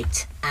the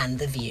Light and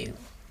the View.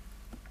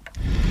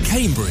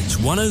 Cambridge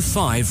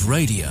 105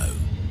 Radio.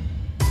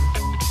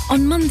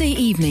 On Monday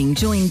evening,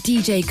 join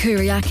DJ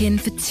Kuriakin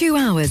for 2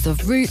 hours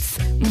of roots,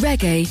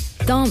 reggae,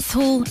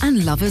 dancehall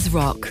and lovers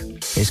rock.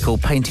 It's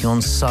called Painting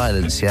on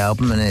Silence, the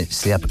album, and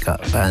it's the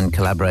Uppercut Band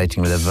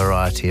collaborating with a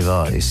variety of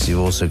artists.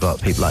 You've also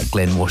got people like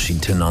Glenn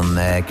Washington on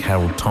there,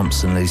 Carol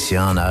Thompson,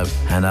 Luciano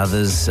and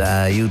others.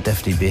 You'll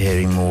definitely be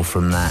hearing more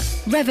from that.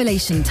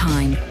 Revelation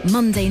Time,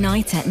 Monday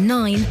night at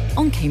 9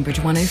 on Cambridge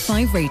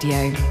 105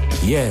 Radio.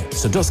 Yeah,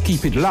 so just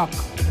keep it locked.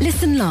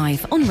 Listen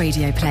live on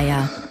Radio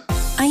Player.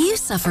 Are you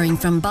suffering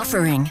from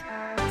buffering?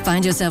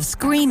 Find yourself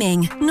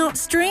screaming, not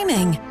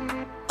streaming?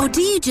 Or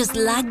do you just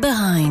lag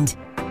behind?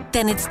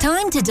 Then it's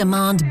time to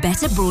demand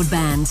better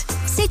broadband.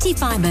 City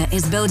Fibre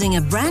is building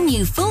a brand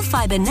new full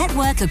fibre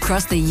network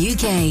across the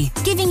UK,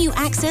 giving you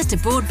access to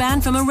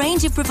broadband from a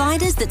range of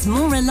providers that's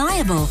more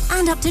reliable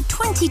and up to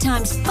 20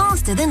 times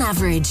faster than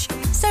average.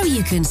 So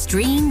you can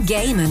stream,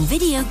 game and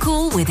video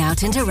call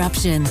without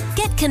interruption.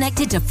 Get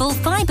connected to full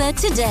fibre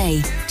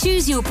today.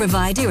 Choose your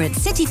provider at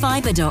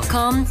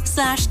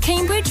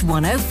cityfibre.com/Cambridge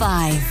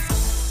 105.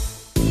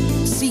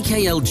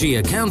 CKLG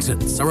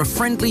Accountants are a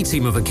friendly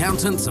team of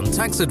accountants and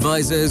tax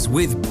advisors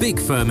with big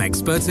firm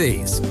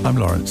expertise. I'm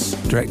Lawrence,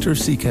 Director of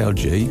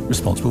CKLG,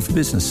 responsible for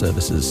business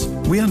services.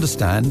 We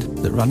understand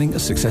that running a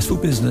successful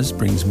business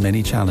brings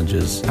many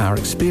challenges. Our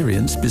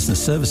experienced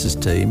business services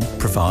team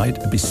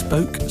provide a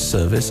bespoke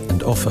service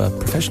and offer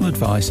professional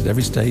advice at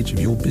every stage of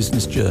your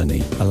business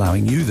journey,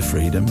 allowing you the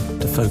freedom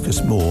to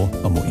focus more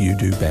on what you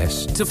do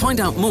best. To find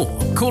out more,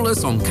 call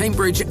us on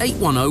Cambridge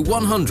 810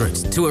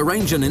 100 to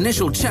arrange an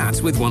initial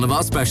chat with one of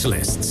our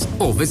specialists,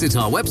 or visit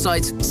our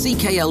website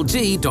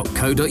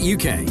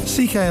cklg.co.uk.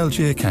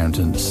 CKLG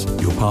Accountants,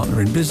 your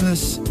partner in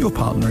business, your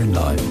partner in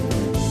life.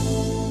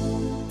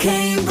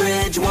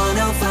 Cambridge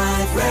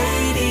 105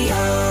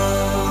 Radio.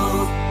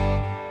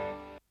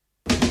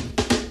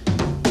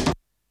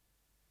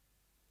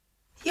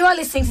 You are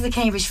listening to the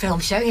Cambridge Film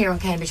Show here on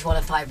Cambridge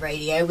 105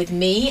 Radio with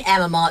me,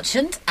 Emma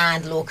Marchant,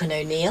 and Lorcan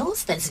O'Neill,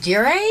 Spencer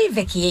Dure,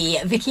 Vicky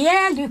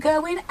Eyre, Luke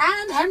Irwin,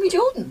 and Henry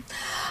Jordan.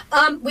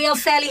 We are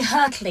fairly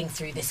hurtling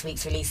through this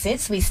week's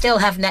releases. We still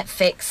have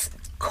Netflix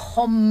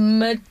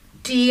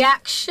comedy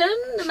action,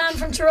 The Man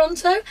from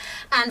Toronto,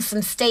 and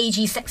some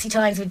stagey sexy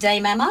times with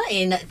Dame Emma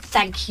in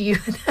Thank You.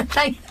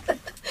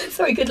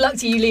 Sorry, good luck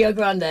to you, Leo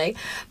Grande.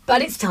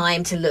 But it's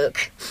time to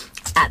look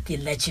at the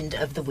legend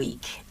of the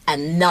week,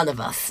 and none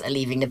of us are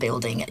leaving the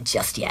building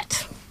just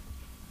yet.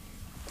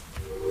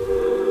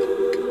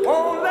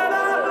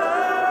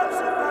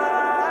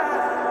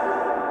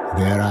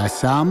 There are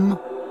some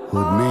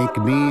who'd make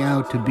me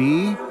out to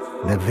be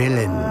the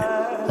villain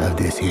of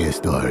this here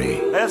story.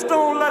 Let's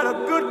don't let a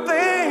good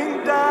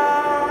thing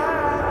die.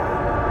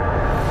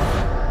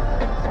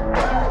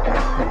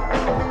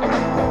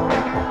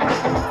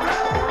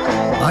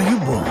 Are you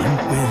born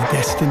with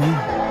destiny?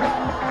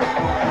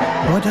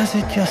 Or does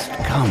it just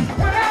come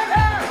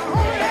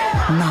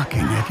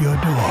knocking at your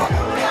door?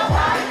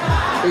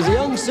 He's a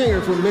young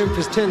singer from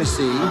Memphis,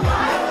 Tennessee.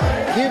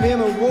 Give him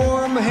a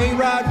warm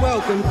hayride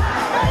welcome,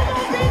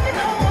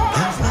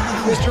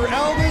 Mr.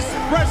 Elvis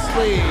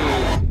Presley.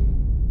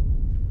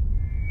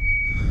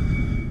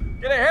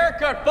 Get a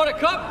haircut,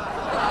 buttercup.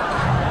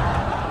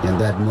 In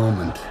that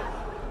moment,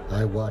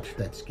 I watched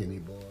that skinny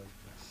boy.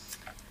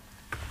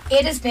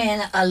 It has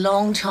been a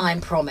long time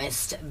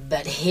promised,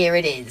 but here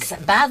it is.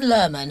 Baz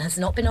Luhrmann has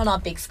not been on our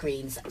big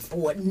screens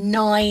for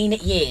 9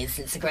 years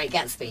since The Great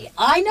Gatsby.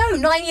 I know,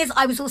 9 years.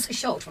 I was also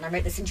shocked when I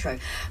wrote this intro,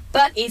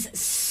 but is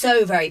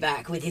so very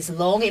back with his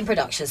long in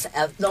production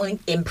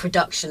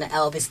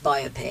Elvis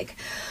biopic.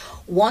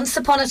 Once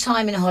upon a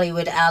time in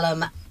Hollywood,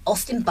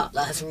 Austin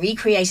Butler has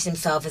recreated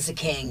himself as a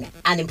king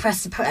and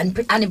impressed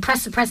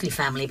the Presley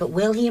family, but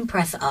will he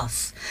impress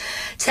us?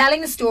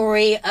 Telling the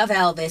story of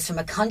Elvis from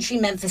a country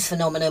Memphis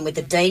phenomenon with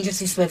the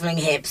dangerously swiveling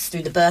hips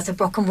through the birth of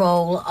rock and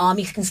roll,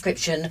 army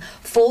conscription,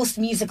 forced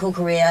musical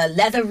career,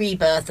 leather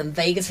rebirth and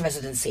Vegas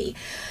residency.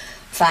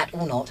 Fat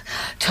or not,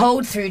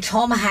 told through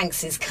Tom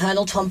Hanks's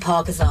Colonel Tom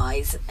Parker's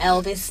eyes,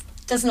 Elvis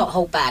does not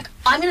hold back.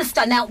 I'm going to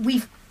start now.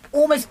 We've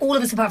almost all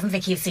of us, apart from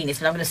Vicky, have seen this,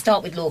 but I'm going to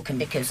start with Lorcan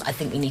because I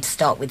think we need to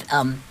start with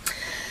some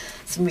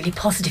really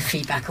positive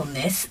feedback on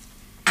this.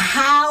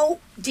 How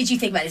did you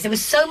think about this? There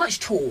was so much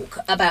talk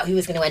about who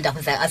was going to end up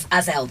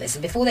as Elvis,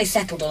 and before they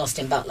settled on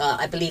Austin Butler,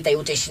 I believe they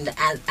auditioned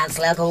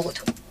Ansel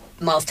Elgort,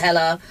 Miles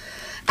Teller,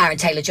 Aaron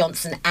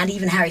Taylor-Johnson, and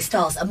even Harry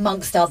Styles,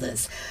 amongst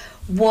others.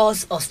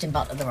 Was Austin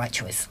Butler the right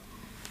choice?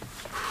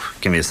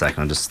 Give me a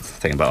second. I'm just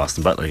thinking about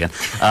Austin Butler again.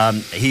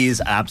 He's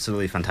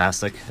absolutely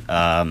fantastic.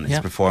 His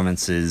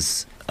performance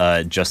is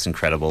just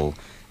incredible.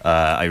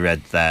 I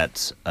read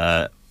that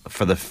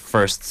for the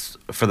first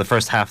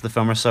half of the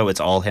film or so, it's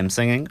all him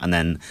singing, and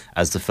then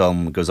as the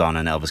film goes on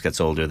and Elvis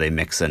gets older, they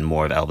mix in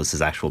more of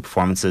Elvis's actual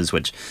performances.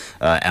 Which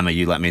Emma,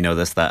 you let me know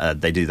this,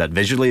 that they do that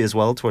visually as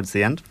well towards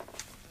the end.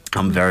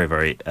 Very,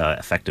 very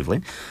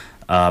effectively.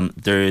 I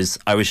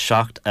was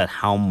shocked at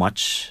how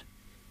much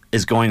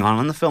is going on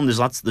in the film. There's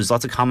lots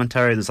of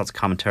commentary. There's lots of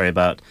commentary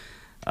about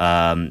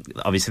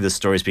obviously the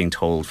story is being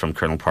told from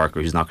Colonel Parker,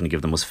 who's not going to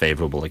give the most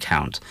favorable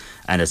account,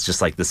 and it's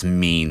just like this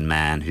mean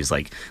man who's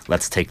like,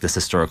 let's take this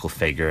historical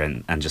figure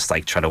and just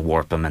like try to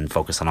warp him and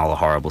focus on all the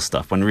horrible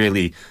stuff, when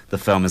really the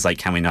film is like,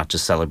 can we not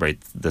just celebrate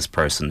this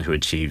person who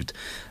achieved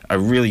a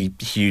really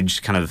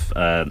huge kind of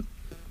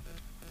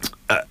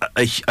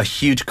a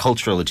huge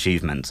cultural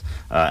achievement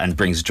and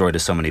brings joy to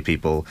so many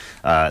people.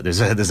 There's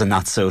a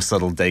not so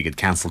subtle dig at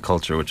cancel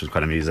culture, which was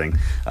quite amusing.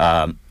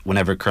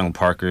 Whenever Colonel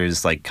Parker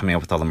is like coming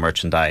up with all the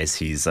merchandise,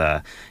 he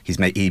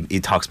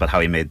talks about how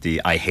he made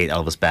the I hate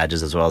Elvis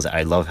badges as well as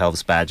I love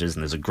Elvis badges,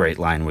 and there's a great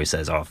line where he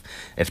says, "Oh,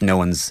 if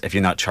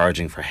you're not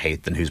charging for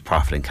hate, then who's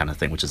profiting?" kind of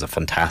thing, which is a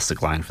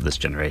fantastic line for this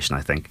generation,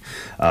 I think.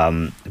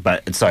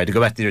 But sorry, to go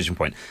back to the original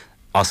point.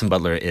 Austin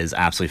Butler is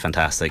absolutely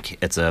fantastic.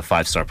 It's a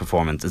 5-star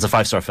performance. It's a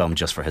 5-star film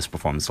just for his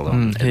performance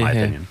alone, in my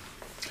opinion.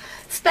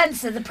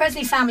 Spencer, the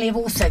Presley family have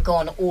also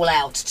gone all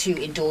out to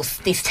endorse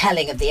this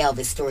telling of the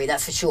Elvis story,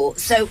 that's for sure.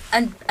 So,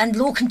 and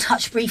Lorcan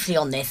touched briefly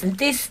on this, and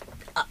this,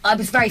 I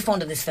was very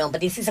fond of this film,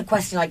 but this is a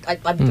question I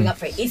bring up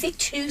for it. Is it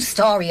too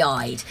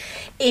starry-eyed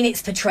in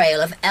its portrayal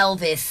of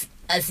Elvis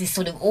as this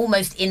sort of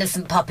almost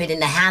innocent puppet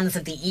in the hands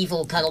of the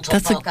evil Colonel Tom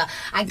Parker?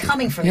 And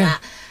coming from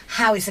that,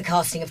 how is the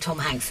casting of Tom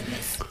Hanks in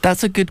this?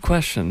 That's a good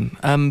question.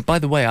 By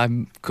the way,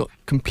 I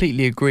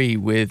completely agree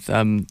with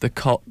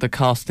the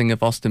casting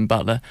of Austin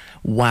Butler.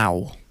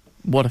 Wow,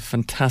 what a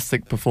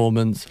fantastic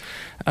performance.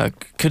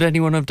 Could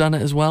anyone have done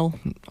it as well?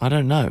 I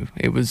don't know.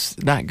 It was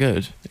that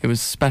good. It was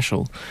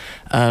special.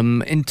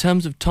 In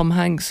terms of Tom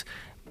Hanks,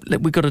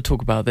 we've got to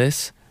talk about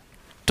this.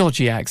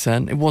 Dodgy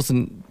accent. It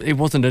wasn't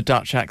a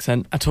Dutch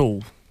accent at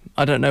all.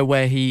 I don't know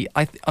where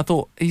I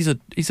thought he's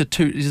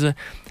a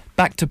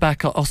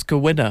back-to-back Oscar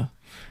winner.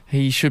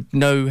 He should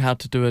know how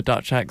to do a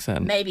Dutch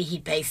accent. Maybe he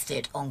based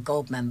it on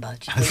Goldmember.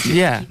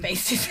 Yeah. He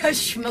based it on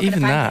milk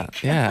even and a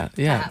pancake. that.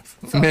 Yeah.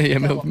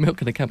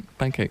 Milk and a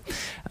pancake.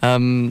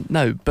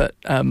 No, but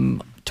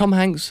Tom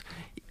Hanks.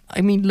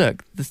 I mean,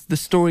 look, the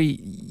story.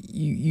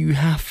 You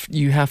have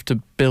to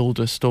build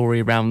a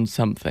story around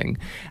something,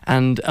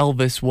 and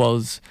Elvis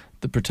was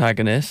the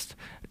protagonist.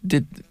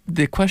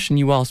 The question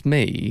you asked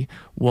me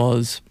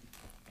was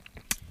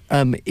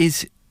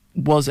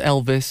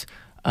Elvis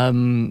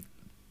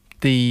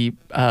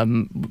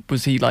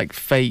was he like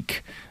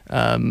fake?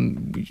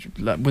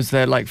 Was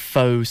there like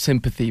faux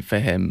sympathy for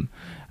him?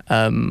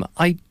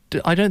 I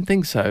don't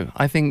think so.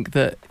 I think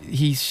that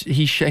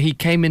he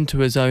came into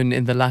his own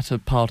in the latter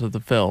part of the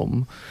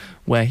film,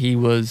 where he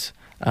was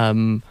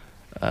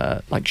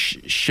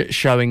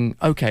showing,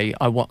 okay,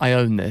 I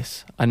own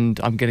this, and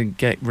I'm going to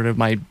get rid of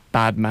my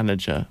bad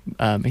manager.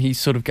 He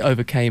sort of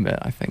overcame it,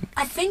 I think.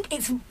 I think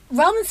it's,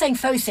 rather than saying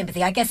faux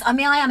sympathy, I guess, I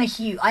mean, I am a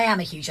huge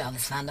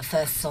Elvis fan. The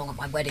first song at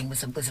my wedding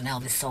was an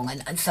Elvis song,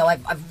 and so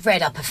I've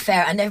read up a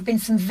fair, and there have been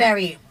some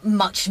very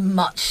much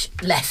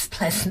less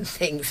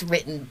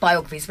pleasant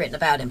biographies written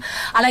about him.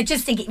 And I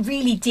just think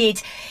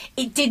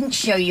it didn't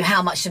show you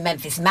how much the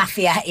Memphis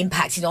Mafia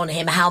impacted on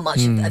him, how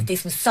much of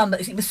this was some of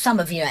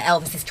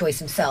Elvis's choice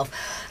himself.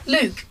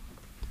 Luke,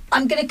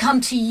 I'm going to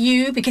come to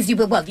you because you've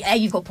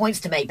got points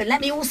to make, but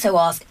let me also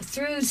ask,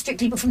 from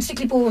Strictly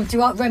Ballroom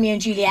throughout Romeo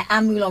and Juliet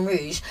and Moulin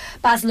Rouge,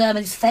 Baz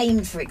Luhrmann is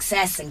famed for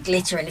excess and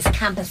glitter and this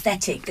camp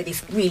aesthetic that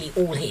is really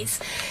all his.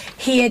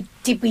 Here,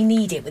 did we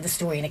need it with a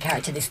story and a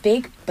character this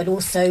big? But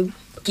also,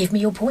 give me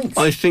your points.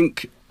 I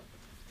think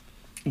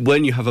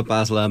when you have a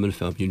Baz Luhrmann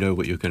film, you know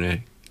what you're going to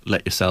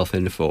let yourself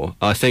in for.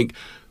 I think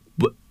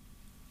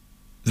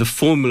the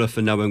formula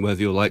for knowing whether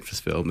you'll like this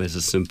film is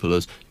as simple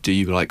as, do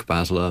you like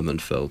Baz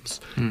Luhrmann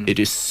films? It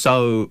is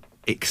so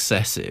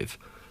excessive.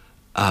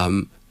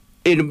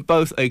 in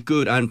both a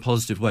good and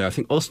positive way. I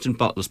think Austin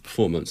Butler's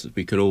performance, as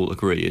we can all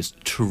agree, is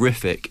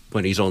terrific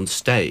when he's on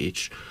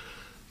stage,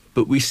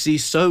 but we see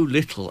so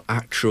little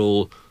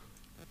actual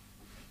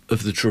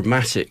of the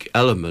dramatic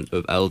element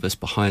of Elvis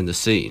behind the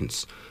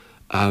scenes.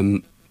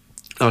 And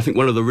I think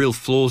one of the real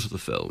flaws of the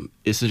film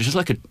is that it's just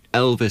like an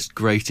Elvis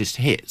greatest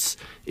hits.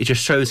 It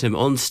just shows him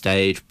on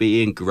stage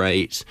being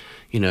great.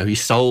 You know, he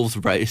solves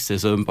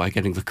racism by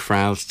getting the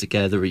crowds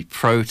together. He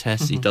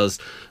protests. He does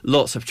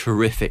lots of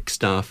terrific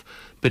stuff.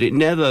 But it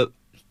never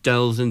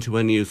delves into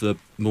any of the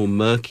more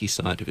murky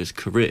side of his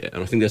career.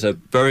 And I think there's a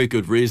very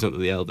good reason that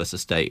the Elvis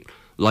estate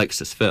likes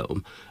this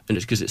film. And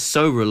it's because it's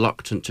so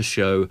reluctant to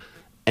show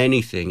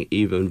anything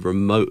even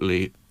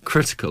remotely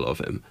critical of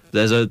him.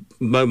 There's a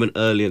moment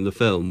early in the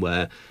film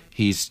where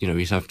he's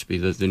have to be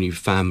the new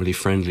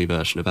family-friendly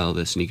version of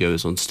Elvis, and he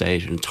goes on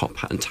stage in top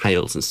hat and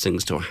tails and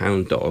sings to a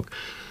hound dog.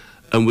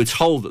 And we're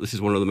told that this is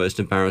one of the most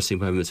embarrassing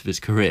moments of his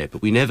career,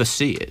 but we never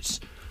see it.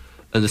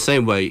 And the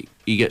same way,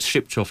 he gets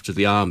shipped off to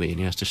the army and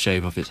he has to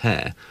shave off his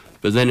hair.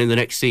 But then in the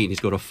next scene, he's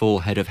got a full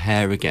head of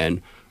hair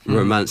again,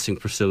 romancing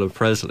Priscilla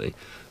Presley.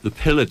 The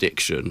pill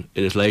addiction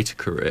in his later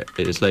career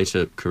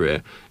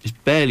is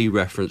barely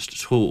referenced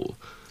at all.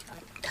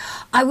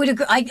 I would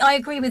agree. I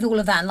agree with all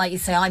of that, and like you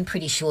say, I'm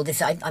pretty sure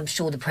I'm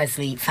sure the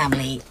Presley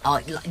family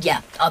are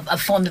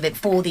fond of it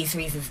for these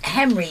reasons.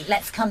 Henry,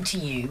 let's come to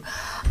you.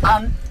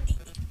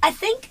 I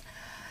think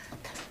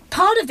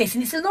part of this,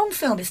 and it's a long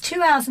film, it's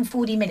 2 hours and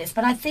 40 minutes,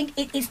 but I think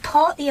it is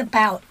partly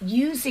about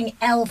using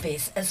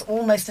Elvis as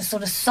almost a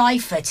sort of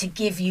cipher to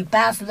give you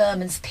Baz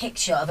Luhrmann's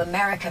picture of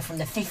America from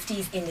the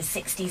 50s, in the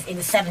 60s, in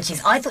the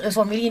 70s. I thought there was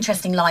one really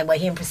interesting line where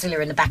he and Priscilla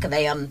are in the back of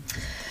a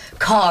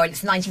car, and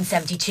it's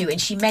 1972,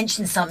 and she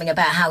mentioned something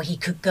about how he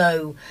could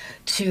go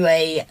to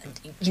a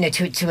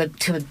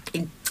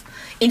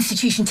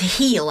institution to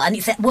heal, and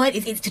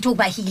it's to talk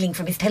about healing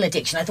from his pill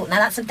addiction. I thought,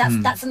 now that's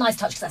a nice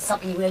touch, because that's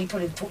something you really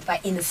probably talked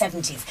about in the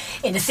 70s.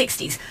 In the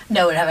 60s,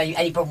 no one had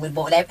any problem with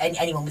what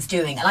anyone was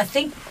doing, and I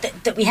think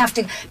that we have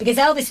to, because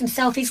Elvis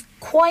himself is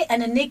quite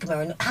an enigma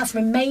and has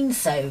remained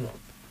so.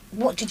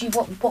 What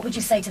would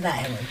you say to that,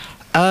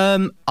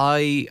 Henry?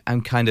 I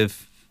am kind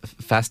of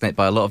fascinated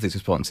by a lot of these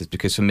responses,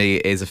 because for me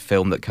it is a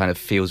film that kind of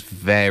feels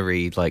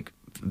very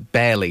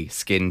barely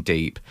skin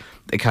deep.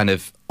 It kind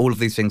of, all of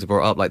these things are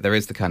brought up, like there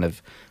is the kind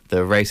of the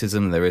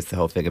racism, there is the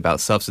whole thing about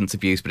substance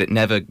abuse, but it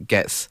never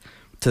gets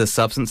to the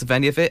substance of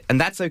any of it,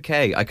 and that's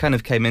okay. I kind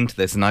of came into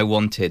this and I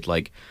wanted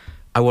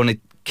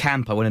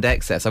camp, I wanted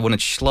excess, I wanted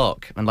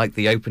schlock, and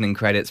the opening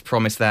credits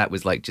promised that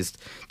was just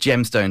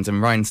gemstones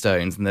and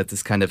rhinestones, and there's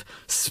this kind of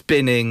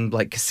spinning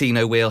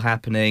casino wheel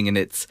happening, and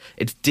it's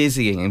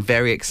dizzying and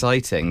very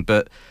exciting,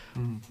 but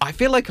I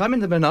feel like I'm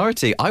in the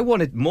minority. I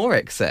wanted more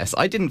excess.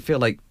 I didn't feel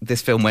like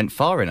this film went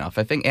far enough.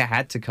 I think it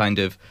had to kind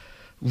of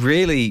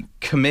really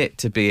commit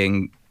to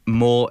being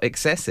more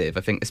excessive. I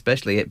think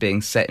especially it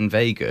being set in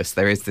Vegas,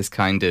 there is this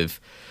kind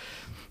of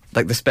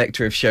the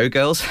spectre of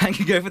showgirls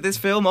hanging over this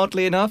film,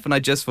 oddly enough, and I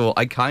just thought,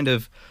 I kind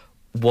of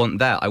want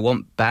that. I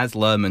want Baz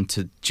Luhrmann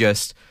to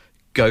just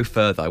go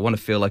further. I want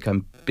to feel like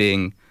I'm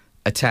being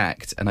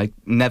attacked, and I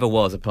never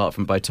was, apart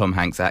from by Tom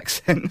Hanks'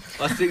 accent.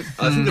 I think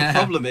the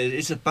problem is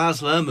it's a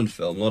Baz Luhrmann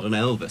film, not an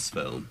Elvis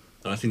film,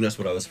 and I think that's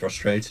what I was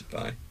frustrated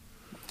by.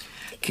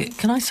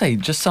 Can I say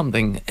just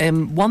something?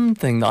 One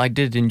thing that I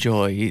did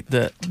enjoy,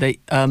 that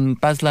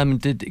Baz Luhrmann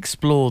did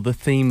explore the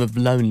theme of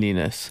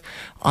loneliness.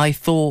 I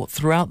thought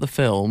throughout the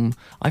film,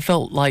 I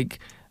felt like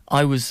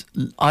I was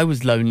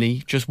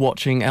lonely just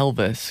watching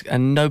Elvis,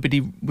 and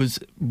nobody was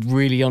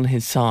really on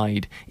his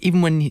side.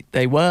 Even when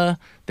they weren't,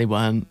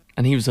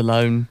 and he was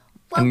alone.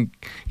 Well, and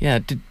yeah,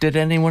 did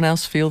anyone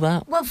else feel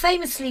that? Well,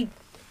 famously,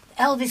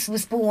 Elvis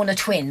was born a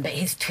twin, but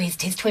his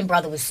twin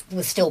brother was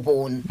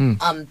stillborn.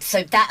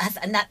 So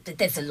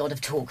there's a lot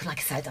of talk. Like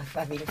I said,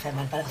 I read a fair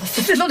amount about Elvis.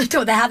 There's a lot of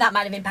talk. How that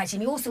might have impacted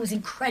him. He also was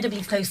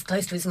incredibly close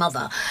to his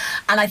mother,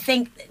 and I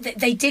think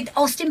they did.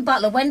 Austin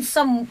Butler, when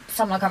someone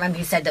I can't remember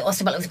who said that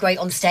Austin Butler was great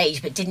on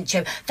stage but didn't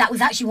show. That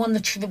was actually one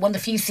of the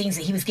few scenes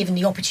that he was given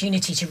the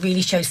opportunity to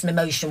really show some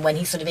emotion, when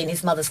he's sort of in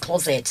his mother's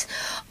closet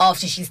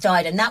after she's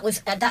died, and that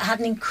had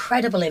an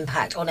incredible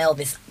impact on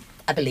Elvis,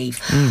 I believe.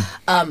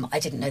 I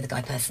didn't know the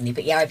guy personally,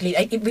 but yeah, I believe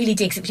it really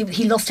did.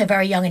 He lost her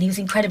very young, and he was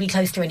incredibly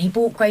close to her, and he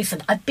bought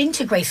Graceland. I've been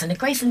to Graceland, and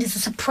Graceland is a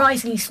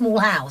surprisingly small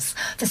house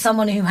for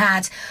someone who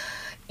had,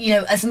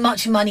 as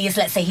much money as,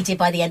 let's say, he did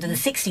by the end of the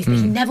 60s, but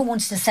he never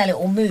wanted to sell it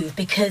or move,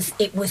 because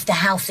it was the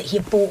house that he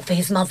had bought for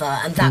his mother,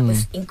 and that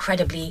was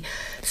incredibly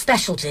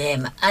special to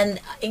him. And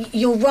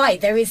you're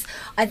right, there is,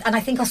 and I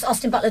think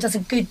Austin Butler does a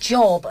good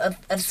job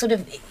of sort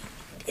of,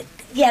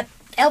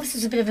 Elvis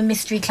is a bit of a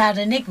mystery cloud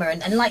enigma,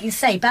 and like you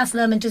say, Baz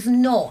Luhrmann does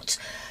not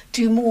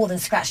do more than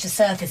scratch the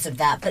surface of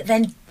that. But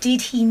then,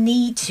 did he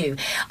need to?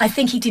 I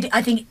think he did.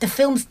 I think the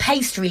film's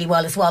paced really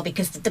well as well,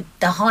 because the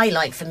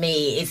highlight for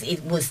me is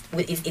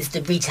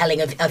the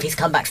retelling of his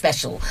comeback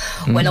special,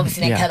 when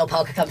obviously then Colonel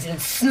Parker comes in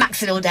and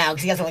smacks it all down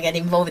because he doesn't want to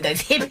get involved with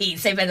those hippies,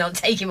 so they better not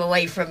take him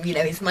away from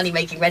his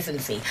money-making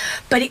residency.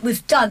 But it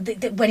was done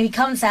when he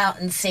comes out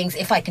and sings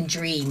 "If I Can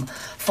Dream,"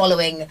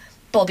 following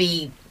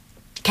Bobby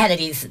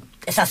Kennedy's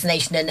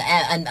assassination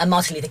and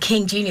Martin Luther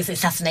King Jr.'s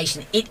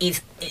assassination,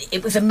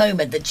 it was a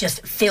moment that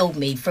just filled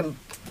me from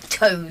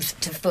toes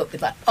to foot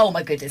with like, oh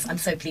my goodness, I'm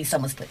so pleased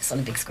someone's put this on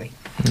a big screen.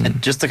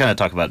 And just to kind of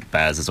talk about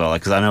Baz as well,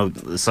 because I know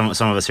some of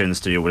us here in the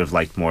studio would have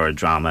liked more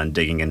drama and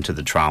digging into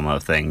the trauma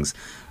of things,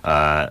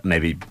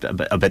 maybe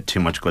a bit too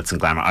much glitz and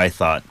glamour. I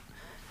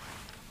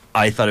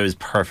thought it was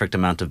perfect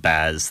amount of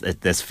Baz.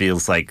 This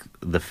feels like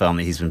the film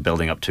that he's been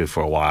building up to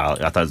for a while.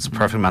 I thought it was a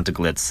perfect amount of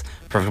glitz,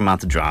 perfect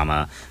amount of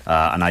drama,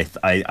 and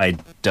I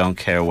don't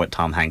care what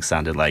Tom Hanks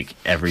sounded like.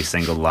 Every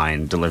single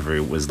line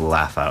delivery was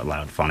laugh out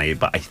loud funny,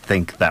 but I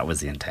think that was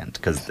the intent,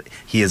 because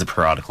he is a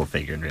parodical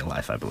figure in real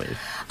life, I believe.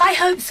 I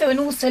hope so, and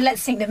also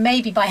let's think that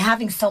maybe by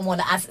having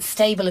someone as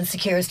stable and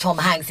secure as Tom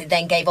Hanks, it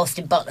then gave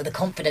Austin Butler the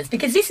confidence,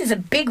 because this is a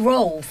big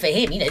role for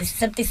him. You know,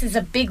 this is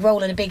a big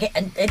role and a big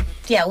and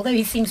yeah. Although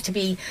he seems to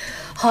be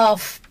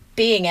half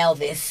being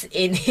Elvis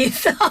in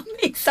his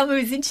in some of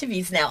his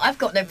interviews now, I've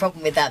got no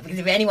problem with that, because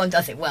if anyone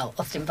does it well,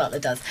 Austin Butler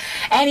does.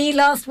 Any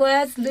last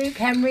words, Luke,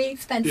 Henry,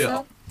 Spencer?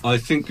 Yeah, I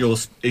think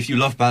if you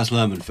love Baz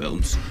Luhrmann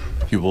films,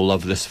 you will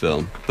love this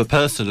film. But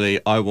personally,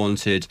 I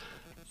wanted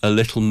a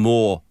little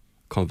more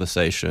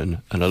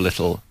conversation and a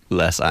little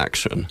less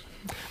action.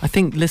 I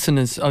think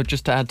listeners,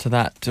 just to add to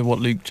that, to what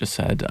Luke just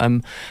said,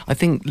 I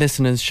think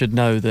listeners should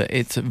know that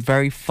it's a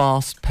very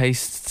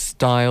fast-paced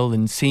style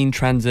and scene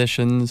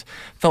transitions.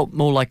 Felt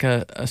more like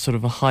a sort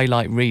of a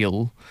highlight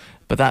reel,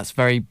 but that's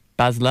very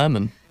Baz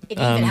Luhrmann. It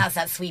even has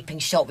that sweeping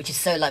shot, which is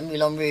so like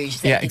Moulin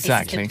Rouge. Yeah,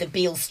 exactly. The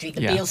Beale Street,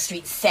 Beale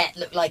Street set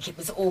looked like it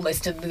was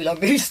almost a Moulin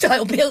Rouge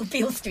style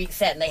Beale Street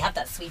set, and they have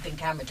that sweeping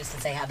camera just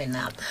as they have in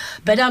that.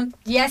 But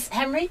yes,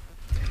 Henry.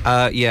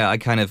 Yeah,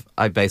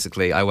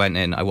 I went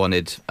in, I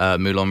wanted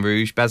Moulin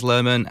Rouge, Baz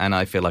Luhrmann, and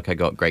I feel like I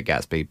got Great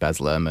Gatsby, Baz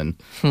Luhrmann.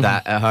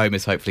 That at home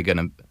is hopefully going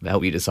to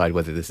help you decide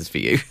whether this is for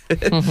you.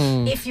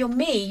 If you're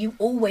me, you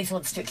always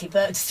want Strictly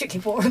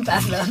Ballroom,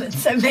 Baz Luhrmann,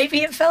 so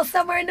maybe it fell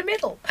somewhere in the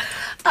middle.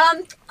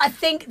 I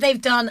think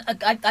they've done,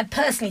 I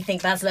personally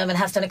think Baz Luhrmann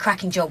has done a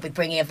cracking job with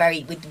bringing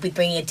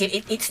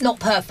it's not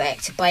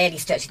perfect by any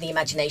stretch of the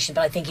imagination,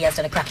 but I think he has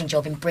done a cracking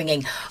job in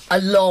bringing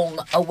a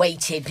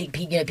long-awaited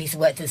piece of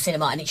work to the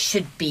cinema, and it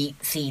should be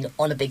seen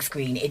on a big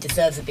screen. It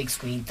deserves a big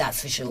screen,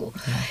 that's for sure.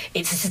 Yeah.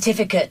 It's a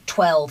Certificate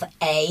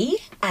 12A,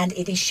 and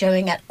it is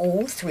showing at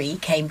all 3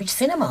 Cambridge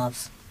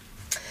cinemas.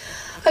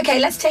 Okay,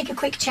 let's take a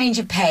quick change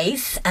of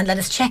pace and let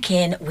us check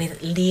in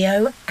with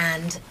Leo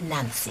and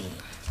Nancy.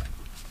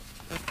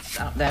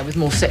 Out there with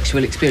more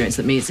sexual experience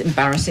than me, it's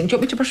embarrassing. Do you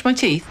want me to brush my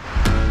teeth?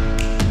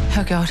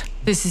 Oh, God,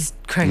 this is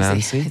crazy.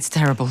 Nancy? It's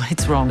terrible.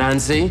 It's wrong.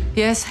 Nancy?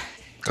 Yes?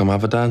 Come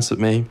have a dance with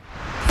me.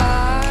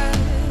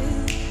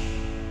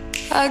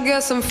 I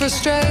guess I'm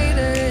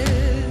frustrated.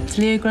 Is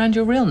Leo Grand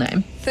your real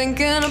name?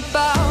 Thinking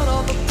about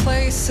all the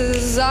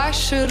places I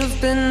should have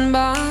been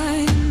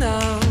by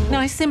now. No,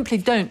 I simply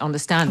don't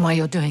understand why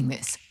you're doing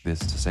this. This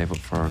to save up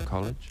for our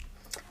college?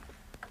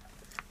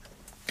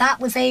 That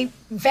was a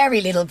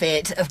very little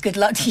bit of good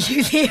luck to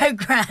you, Leo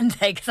Grande,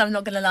 because I'm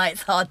not going to lie,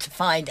 it's hard to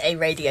find a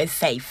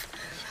radio-safe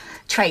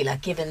trailer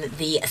given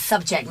the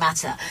subject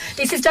matter.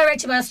 This is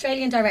directed by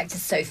Australian director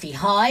Sophie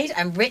Hyde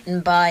and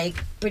written by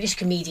British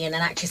comedian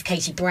and actress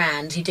Katie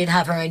Brand, who did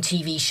have her own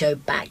TV show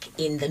back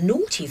in the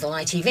noughties on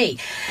ITV.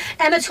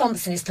 Emma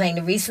Thompson is playing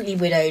the recently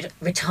widowed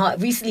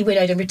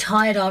and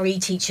retired RE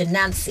teacher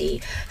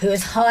Nancy, who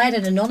has hired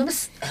an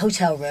anonymous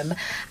hotel room,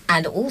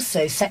 and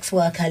also sex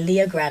worker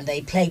Leo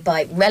Grande, played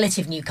by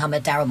relative newcomer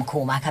Daryl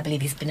McCormack. I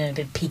believe he's been in a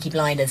bit of Peaky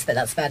Blinders, but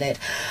that's about it.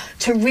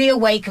 To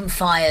reawaken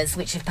fires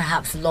which have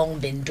perhaps long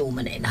been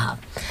dormant in her.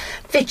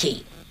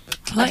 Vicky.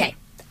 Okay.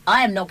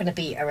 I am not going to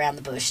beat around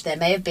the bush. There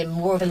may have been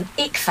more of an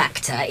ick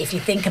factor if you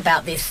think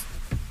about this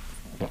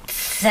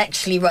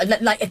sexually,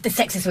 like if the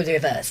sexes were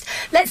reversed.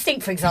 Let's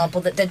think, for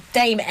example, that the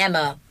Dame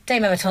Emma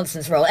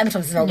Thompson's role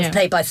was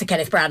played by Sir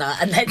Kenneth Branagh,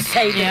 and let's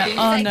say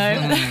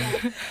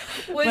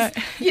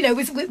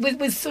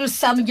was sort of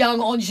some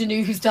young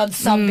ingenue who's done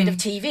some bit of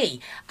TV.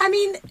 I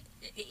mean,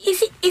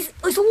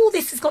 is all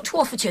this has got to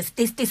offer to us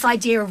this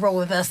idea of role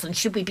reversal, and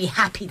should we be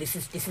happy this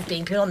is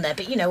being put on there?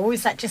 But or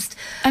is that just?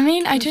 I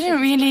mean, I didn't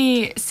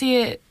really see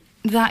it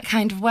that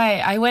kind of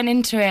way. I went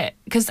into it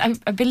because I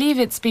believe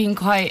it's been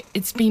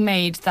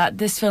made that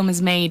this film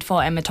is made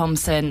for Emma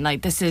Thompson.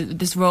 Like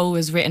this role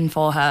was written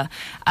for her.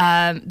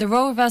 The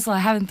role reversal I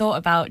haven't thought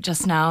about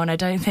just now, and I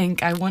don't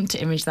think I want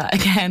to image that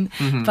again.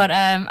 Mm-hmm. But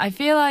I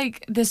feel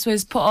like this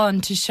was put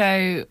on to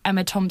show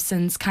Emma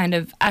Thompson's kind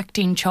of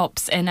acting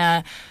chops in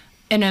a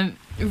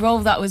role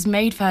that was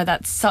made for her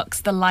that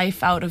sucks the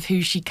life out of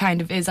who she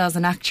kind of is as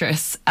an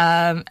actress,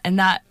 and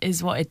that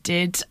is what it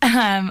did.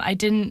 I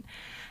didn't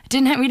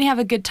really have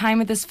a good time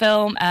with this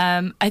film.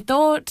 I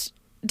thought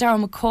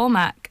Daryl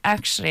McCormack,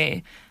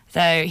 actually,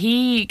 though,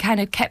 he kind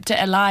of kept it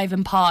alive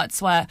in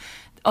parts where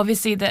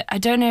obviously I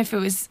don't know if it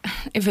was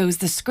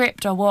the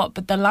script or what,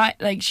 but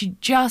she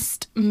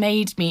just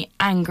made me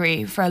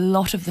angry for a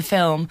lot of the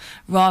film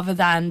rather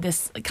than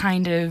this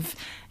kind of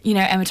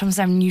Emma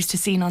Thompson I'm used to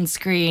seeing on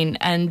screen.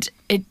 And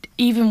it,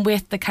 even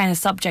with the kind of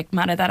subject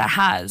matter that it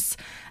has,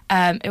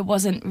 it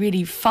wasn't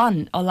really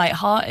fun or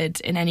lighthearted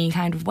in any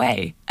kind of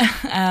way.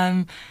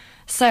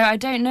 So I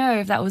don't know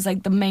if that was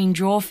like the main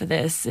draw for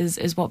this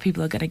is what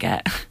people are going to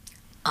get.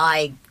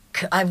 I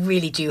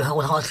really do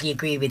wholeheartedly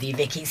agree with you,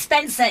 Vicky.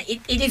 Spencer,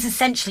 it is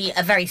essentially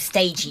a very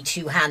stagey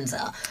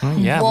two-hander.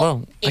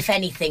 What, if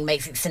anything,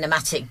 makes it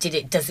cinematic?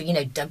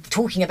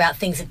 Talking about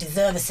things that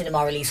deserve a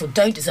cinema release or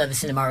don't deserve a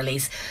cinema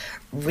release,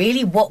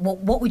 really, what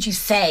would you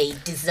say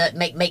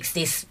makes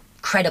this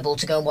credible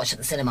to go and watch at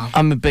the cinema?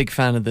 I'm a big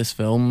fan of this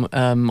film.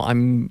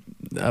 I'm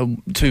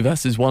 2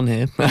 versus 1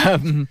 here.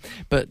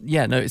 But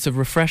yeah, no, it's a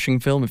refreshing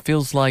film. It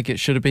feels like it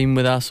should have been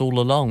with us all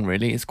along,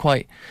 really.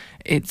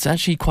 It's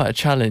actually quite a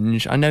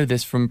challenge. I know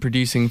this from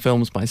producing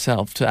films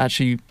myself, to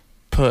actually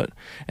put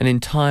an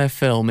entire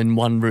film in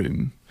one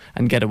room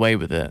and get away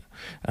with it.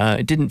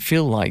 It didn't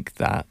feel like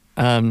that.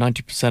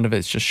 90% of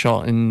it's just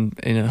shot in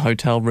a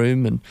hotel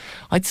room, and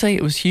I'd say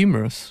it was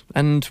humorous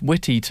and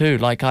witty too.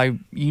 Like,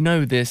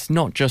 this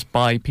not just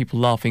by people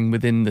laughing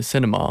within the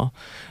cinema,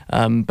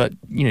 but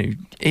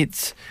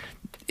it's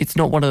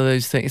not one of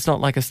those things. It's not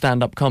like a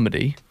stand-up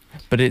comedy,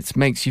 but it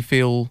makes you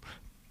feel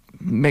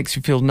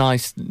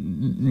nice,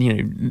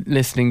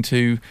 listening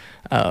to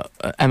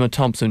Emma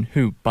Thompson,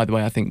 who, by the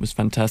way, I think was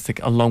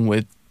fantastic, along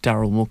with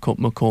Daryl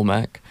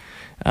McCormack.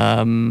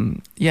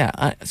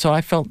 So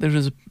I felt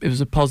it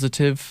was a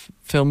positive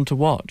film to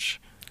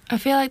watch. I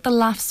feel like the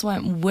laughs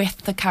weren't with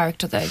the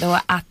character, though. They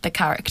were at the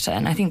character,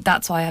 and I think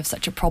that's why I have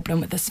such a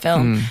problem with this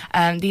film.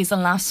 These are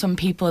laughs from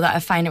people that I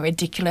find it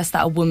ridiculous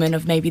that a woman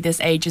of maybe this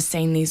age is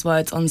saying these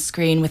words on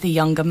screen with a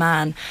younger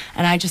man,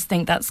 and I just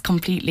think that's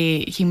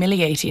completely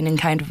humiliating in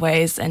kind of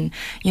ways. And,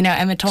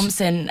 Emma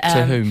Thompson...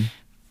 to whom?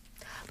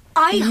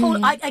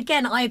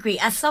 I agree.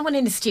 As someone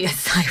in the studio,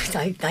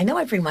 I know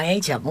I bring my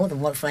age up more than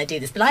once when I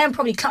do this, but I'm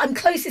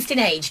closest in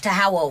age to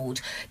how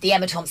old the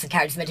Emma Thompson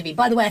character is meant to be.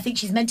 By the way, I think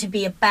she's meant to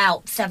be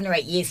about 7 or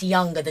 8 years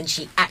younger than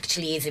she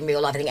actually is in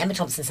real life. I think Emma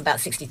Thompson's about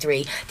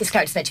 63. This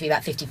character's meant to be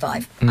about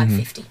 55. I'm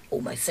 50,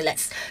 almost. So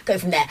let's go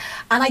from there.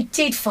 And I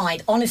did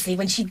find, honestly,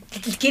 when she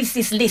gives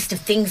this list of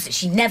things that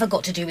she never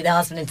got to do with her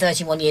husband in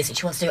 31 years that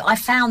she wants to do, I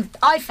found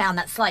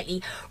that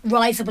slightly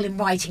risible in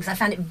writing, because I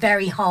found it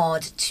very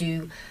hard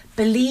to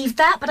believe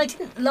that, but I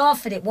didn't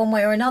laugh at it one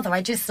way or another.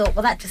 I just thought,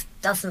 well, that just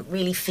doesn't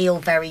really feel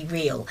very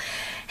real.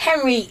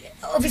 Henry,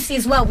 obviously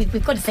as well,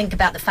 we've got to think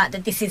about the fact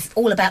that this is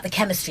all about the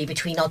chemistry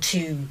between our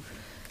two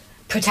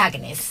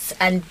protagonists.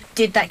 And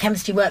did that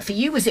chemistry work for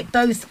you? Was it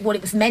both what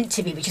it was meant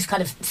to be, which is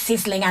kind of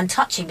sizzling and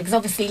touching? Because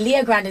obviously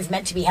Leo Grande is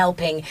meant to be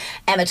helping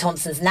Emma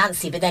Thompson's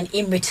Nancy, but then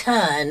in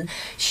return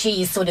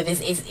she sort of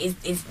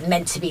is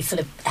meant to be sort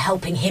of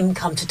helping him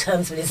come to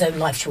terms with his own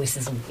life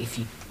choices, if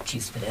you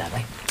choose to put it that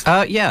way.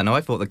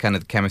 I thought the kind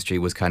of chemistry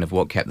was kind of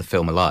what kept the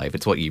film alive.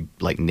 It's what you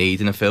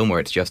need in a film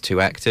where it's just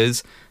 2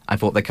 actors. I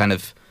thought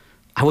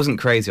I wasn't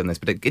crazy on this,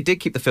 but it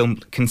did keep the film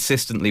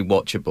consistently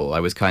watchable.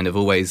 I was kind of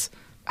always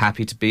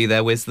happy to be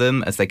there with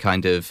them as they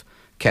kind of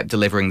kept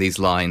delivering these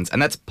lines.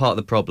 And that's part of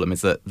the problem,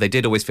 is that they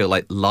did always feel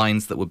like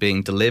lines that were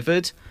being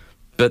delivered,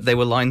 but they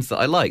were lines that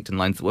I liked, and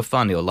lines that were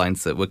funny, or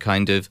lines that were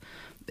kind of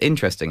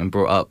interesting and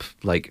brought up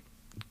like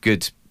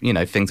good,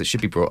 things that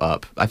should be brought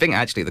up. I think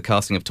actually the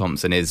casting of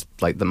Thompson is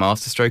like the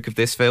masterstroke of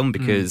this film,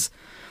 because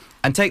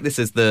and take this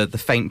as the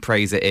faint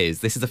praise it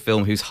is. This is a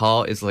film whose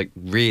heart is like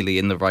really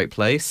in the right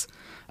place.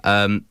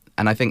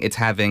 And I think it's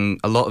having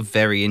a lot of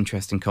very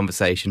interesting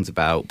conversations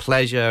about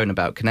pleasure and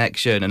about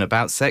connection and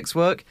about sex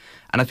work.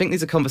 And I think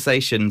these are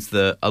conversations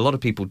that a lot of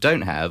people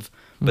don't have,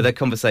 but they're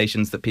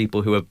conversations that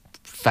people who are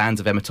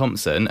fans of Emma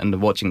Thompson and are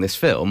watching this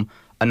film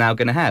are now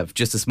going to have.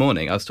 Just this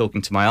morning, I was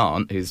talking to my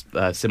aunt, who's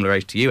similar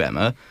age to you,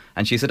 Emma,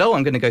 and she said,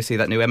 I'm going to go see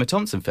that new Emma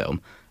Thompson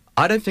film.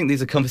 I don't think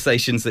these are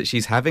conversations that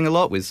she's having a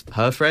lot with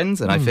her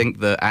friends, and I think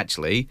that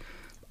actually,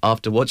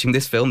 after watching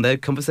this film, they're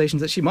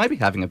conversations that she might be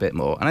having a bit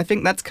more. And I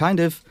think that's kind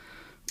of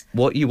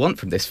what you want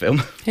from this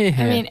film. I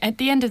mean, at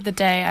the end of the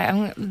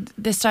day,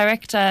 this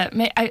director,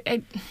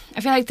 I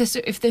feel like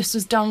if this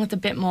was done with a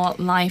bit more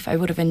life, I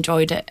would have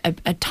enjoyed it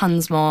a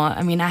tons more.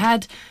 I mean, I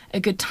had a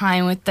good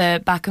time with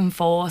the back and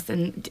forth,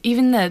 and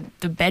even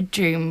the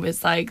bedroom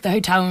was like, the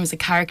hotel room was a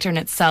character in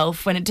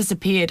itself. When it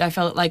disappeared, I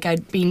felt like I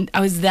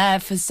was there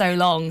for so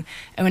long,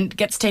 and when it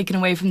gets taken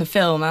away from the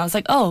film, I was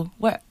like,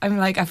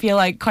 I feel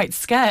like quite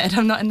scared.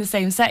 I'm not in the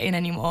same setting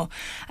anymore.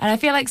 And I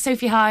feel like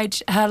Sophie Hyde,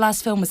 her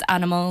last film was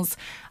Animals.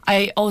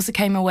 I also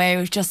came away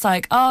with just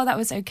like, that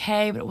was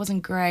okay, but it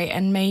wasn't great.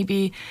 And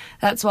maybe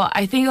that's what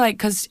I think, like,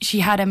 because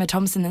she had Emma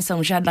Thompson in this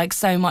film, she had like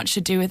so much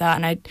to do with that.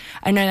 And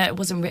I know that it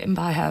wasn't written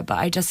by her, but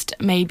I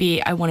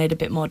wanted a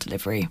bit more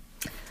delivery.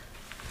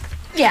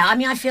 Yeah, I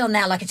mean, I feel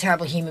now like a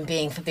terrible human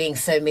being for being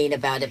so mean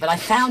about it, but I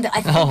found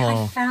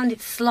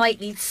it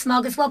slightly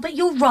smug as well. But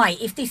you're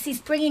right, if this is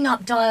bringing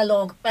up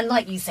dialogue, and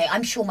like you say,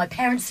 I'm sure my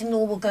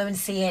parents-in-law will go and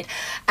see it,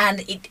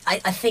 and I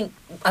think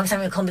I was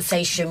having a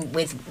conversation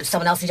with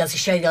someone else who does a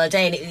show the other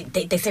day, and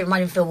they said it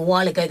reminded me of a film a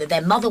while ago that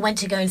their mother went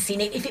to go and see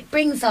it. If it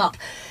brings up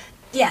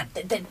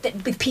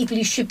with people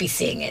who should be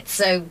seeing it.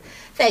 So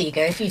there you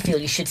go. If you feel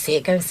you should see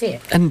it, go and see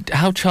it. And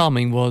how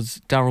charming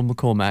was Daryl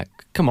McCormack?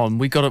 Come on,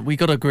 we got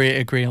to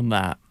agree on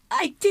that.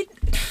 I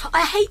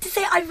hate to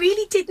say it, I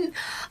really didn't.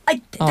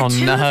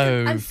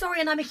 I'm sorry,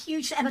 and I'm a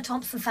huge Emma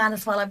Thompson fan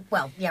as well.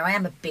 I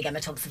am a big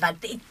Emma Thompson fan.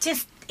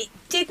 It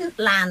didn't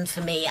land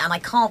for me, and I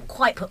can't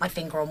quite put my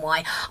finger on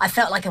why. I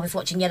felt like I was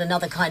watching yet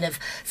another kind of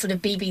sort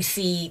of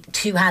BBC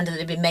two-hander that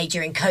had been made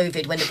during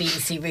COVID, when the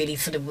BBC really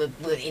sort of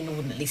were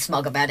inordinately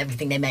smug about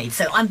everything they made.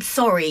 So I'm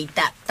sorry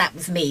that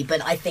was me,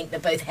 but I think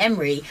that both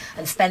Henry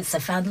and Spencer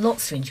found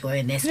lots to enjoy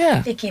in this.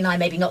 Yeah. Vicky and I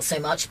maybe not so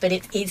much, but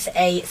it is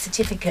a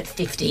certificate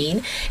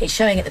 15. It's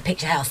showing at the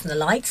Picture House and the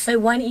Lights, so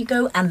why don't you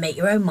go and make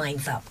your own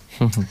minds up.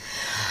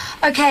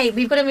 Okay,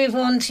 we've got to move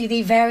on to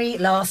the very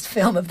last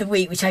film of the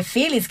week, which I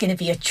feel is going to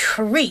be a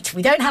treat.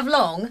 We don't have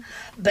long,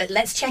 but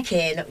let's check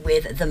in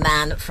with The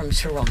Man from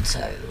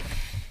Toronto.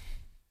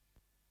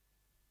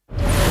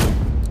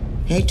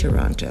 Hey,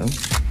 Toronto.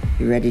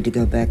 You ready to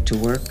go back to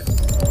work?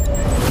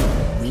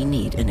 We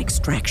need an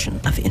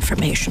extraction of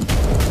information.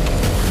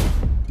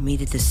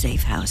 Meet at the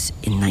safe house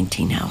in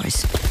 19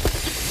 hours.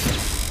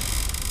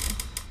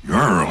 You're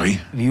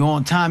early. If you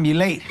on time, you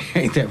late.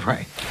 Ain't that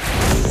right?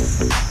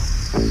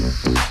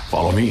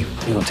 Follow me.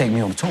 You gonna take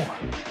me on a tour?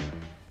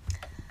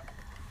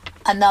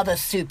 Another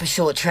super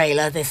short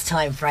trailer, this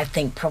time for, I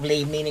think,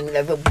 probably meaning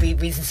there will be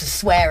reasons for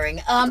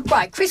swearing.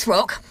 Right, Chris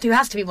Rock, who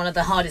has to be one of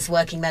the hardest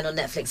working men on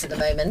Netflix at the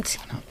moment,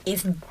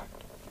 is...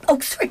 Oh,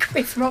 sorry,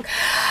 Chris Rock.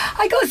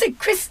 I got to say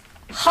Chris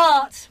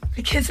Hart,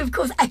 because, of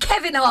course,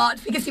 Kevin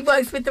Hart, because he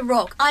works with The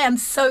Rock. I am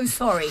so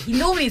sorry. He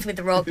normally is with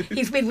The Rock.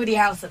 He's with Woody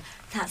Harrelson.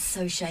 That's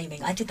so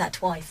shaming. I did that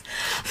twice.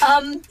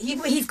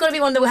 He's got to be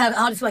one of the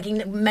hardest working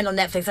men on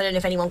Netflix. I don't know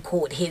if anyone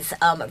caught his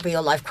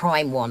real life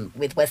crime one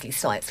with Wesley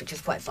Snipes, which was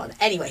quite fun.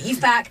 Anyway,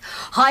 he's back.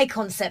 High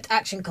concept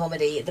action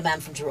comedy, The Man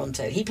from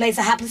Toronto. He plays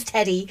a hapless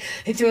Teddy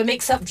who, through a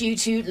mix-up due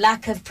to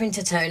lack of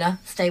printer toner,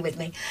 stay with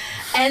me,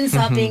 ends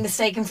up being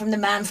mistaken from The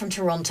Man from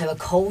Toronto, a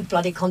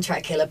cold-blooded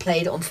contract killer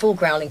played on full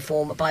growling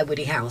form by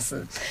Woody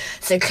Harrelson.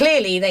 So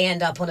clearly they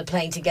end up on a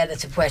plane together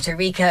to Puerto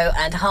Rico,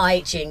 and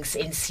hijinks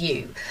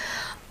ensue.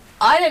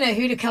 I don't know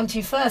who to come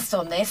to first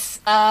on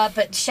this,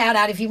 but shout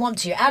out if you want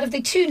to. Out of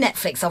the two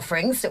Netflix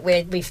offerings that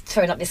we've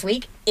thrown up this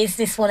week, is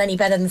this one any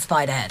better than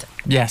Spiderhead?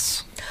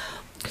 Yes.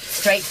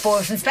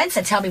 Straightforward from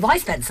Spencer. Tell me why,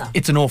 Spencer.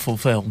 It's an awful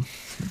film,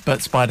 but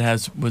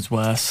Spiderhead was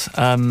worse.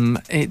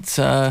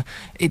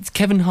 It's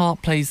Kevin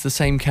Hart plays the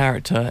same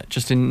character,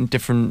 just in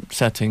different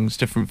settings,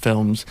 different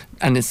films,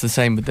 and it's the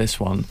same with this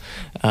one.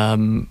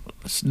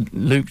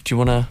 Luke, do you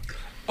want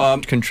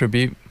to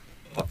contribute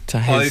to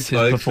his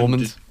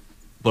performance?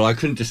 I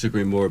couldn't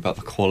disagree more about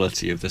the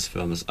quality of this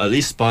film. At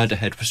least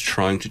Spiderhead was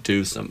trying to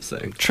do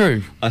something.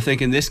 True. I think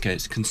in this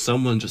case, can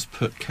someone just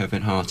put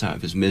Kevin Hart out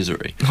of his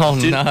misery?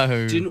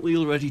 No. Didn't we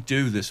already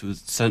do this with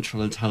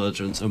Central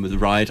Intelligence and with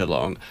Ride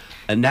Along?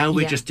 And now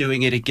we're just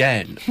doing it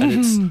again. And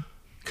it's...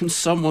 Can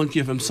someone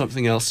give him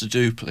something else to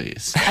do,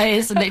 please? It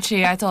is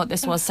literally, I thought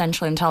this was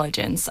Central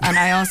Intelligence. And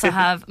I also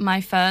have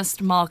my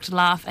first marked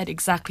laugh at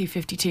exactly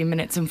 52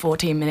 minutes and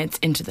 14 minutes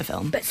into the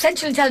film. But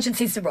Central Intelligence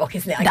is The Rock,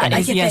 isn't it?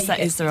 Yes, that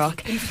is The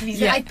Rock.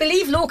 I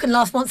believe Lorcan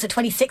last once at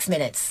 26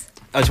 minutes.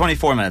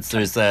 24 minutes.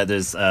 There's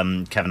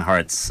Kevin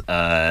Hart's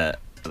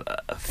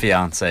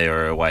fiance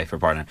or wife or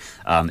partner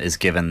is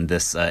given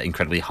this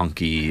incredibly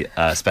hunky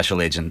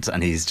special agent,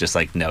 and he's just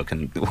like, no,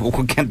 can't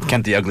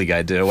the ugly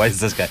guy do it? Why is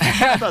this guy?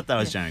 I thought that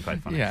was generally quite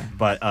funny. Yeah.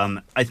 But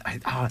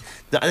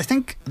I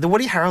think the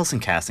Woody Harrelson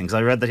casting, because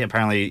I read that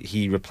apparently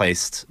he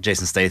replaced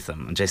Jason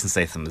Statham, and Jason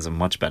Statham is a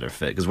much better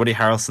fit, because Woody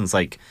Harrelson's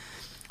like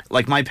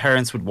my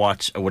parents would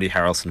watch a Woody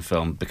Harrelson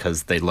film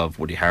because they love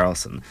Woody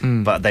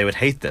Harrelson, but they would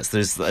hate this.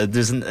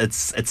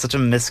 It's such a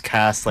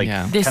miscast.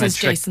 This is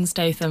Jason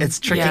Statham.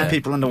 It's tricking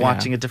people into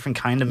watching a different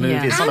kind of movie.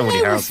 Yeah. It's not a Woody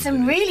Harrelson. There was Harrelson some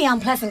movie. really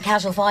unpleasant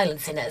casual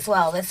violence in it as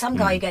well. There's some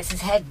guy who gets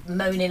his head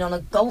moaning on a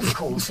golf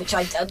course, which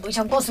I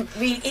wasn't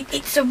really.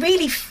 It's a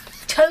really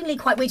tonally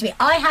quite weird to me.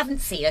 I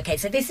haven't seen. Okay,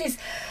 so this is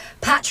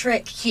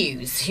Patrick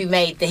Hughes, who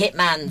made The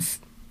Hitman's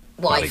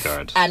Wife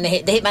Bodyguard. And the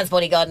Hitman's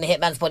Bodyguard and the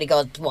Hitman's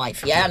Bodyguard's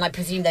Wife, yeah? And I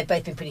presume they've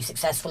both been pretty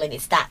successful, and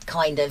it's that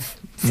kind of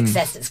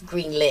success that's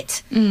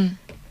greenlit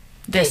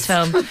this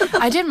film.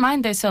 I didn't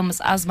mind those films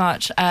as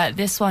much.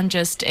 This one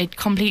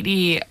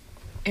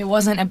it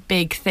wasn't a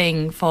big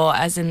thing for,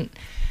 as in,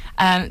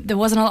 there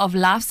wasn't a lot of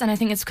laughs, and I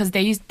think it's because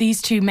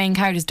these two main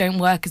characters don't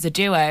work as a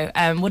duo.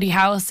 Woody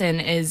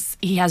Harrelson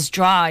he has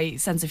dry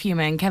sense of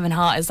humour, and Kevin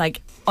Hart is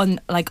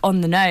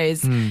on the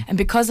nose, and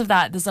because of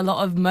that, there's a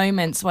lot of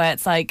moments where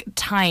it's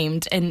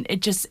timed, and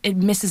it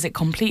misses it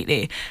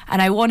completely.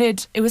 And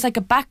it was like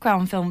a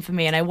background film for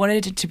me, and I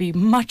wanted it to be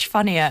much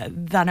funnier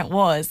than it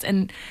was.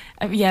 And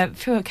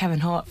threw at Kevin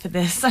Hart for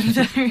this.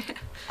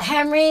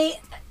 Henry,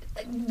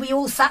 we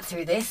all sat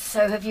through this,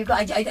 so have you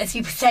got? As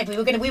you said, we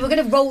were going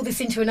to roll this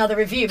into another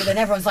review, but then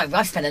everyone's like,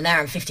 "I've spent an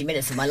hour and 50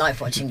 minutes of my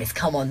life watching this.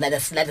 Come on, let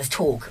us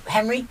talk."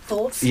 Henry,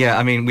 thoughts? Yeah,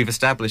 I mean, we've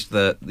established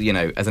that, you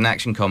know, as an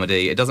action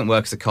comedy, it doesn't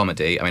work as a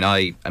comedy. I mean,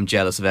 I am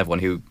jealous of everyone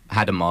who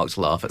had a marked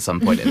laugh at some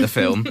point in the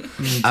film.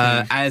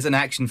 As an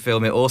action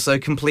film, it also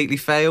completely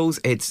fails.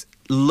 It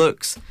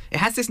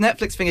has this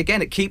Netflix thing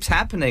again. It keeps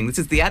happening. This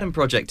is the Adam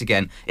Project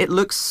again. It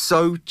looks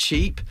so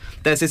cheap.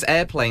 There's this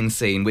airplane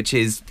scene which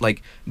is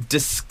like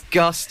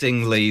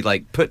disgustingly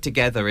like put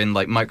together in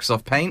like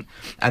Microsoft Paint,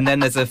 and then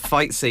there's a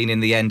fight scene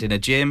in the end in a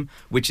gym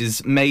which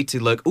is made to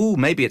look,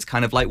 maybe it's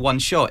kind of like one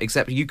shot,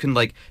 except you can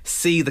like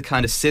see the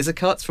kind of scissor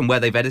cuts from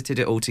where they've edited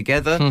it all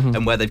together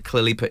and where they've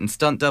clearly put in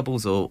stunt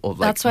doubles or like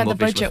that's where more the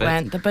budget visual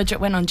effects. went. The budget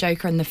went on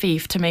Joker and the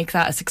Thief to make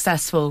that a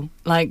successful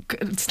like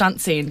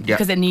stunt scene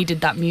because it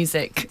needed that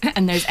music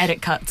and those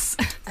edit cuts.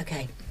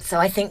 Okay, so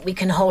I think we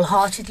can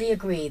wholeheartedly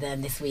agree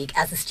then this week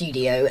as a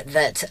studio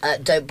that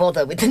don't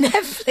bother with the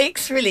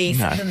Netflix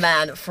release of The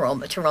Man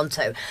from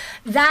Toronto.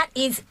 That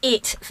is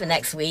it for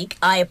next week.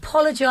 I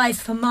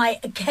apologise for my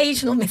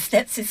occasional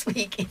missteps this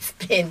week. It's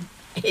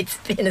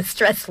been a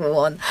stressful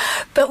one,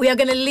 but we are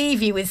going to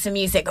leave you with some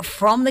music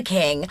from The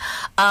King.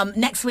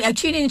 Next week,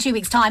 tune in 2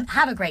 weeks' time.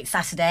 Have a great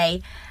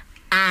Saturday.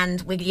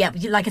 And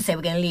like I said,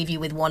 we're going to leave you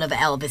with one of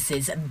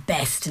Elvis's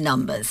best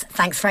numbers.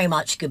 Thanks very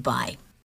much. Goodbye.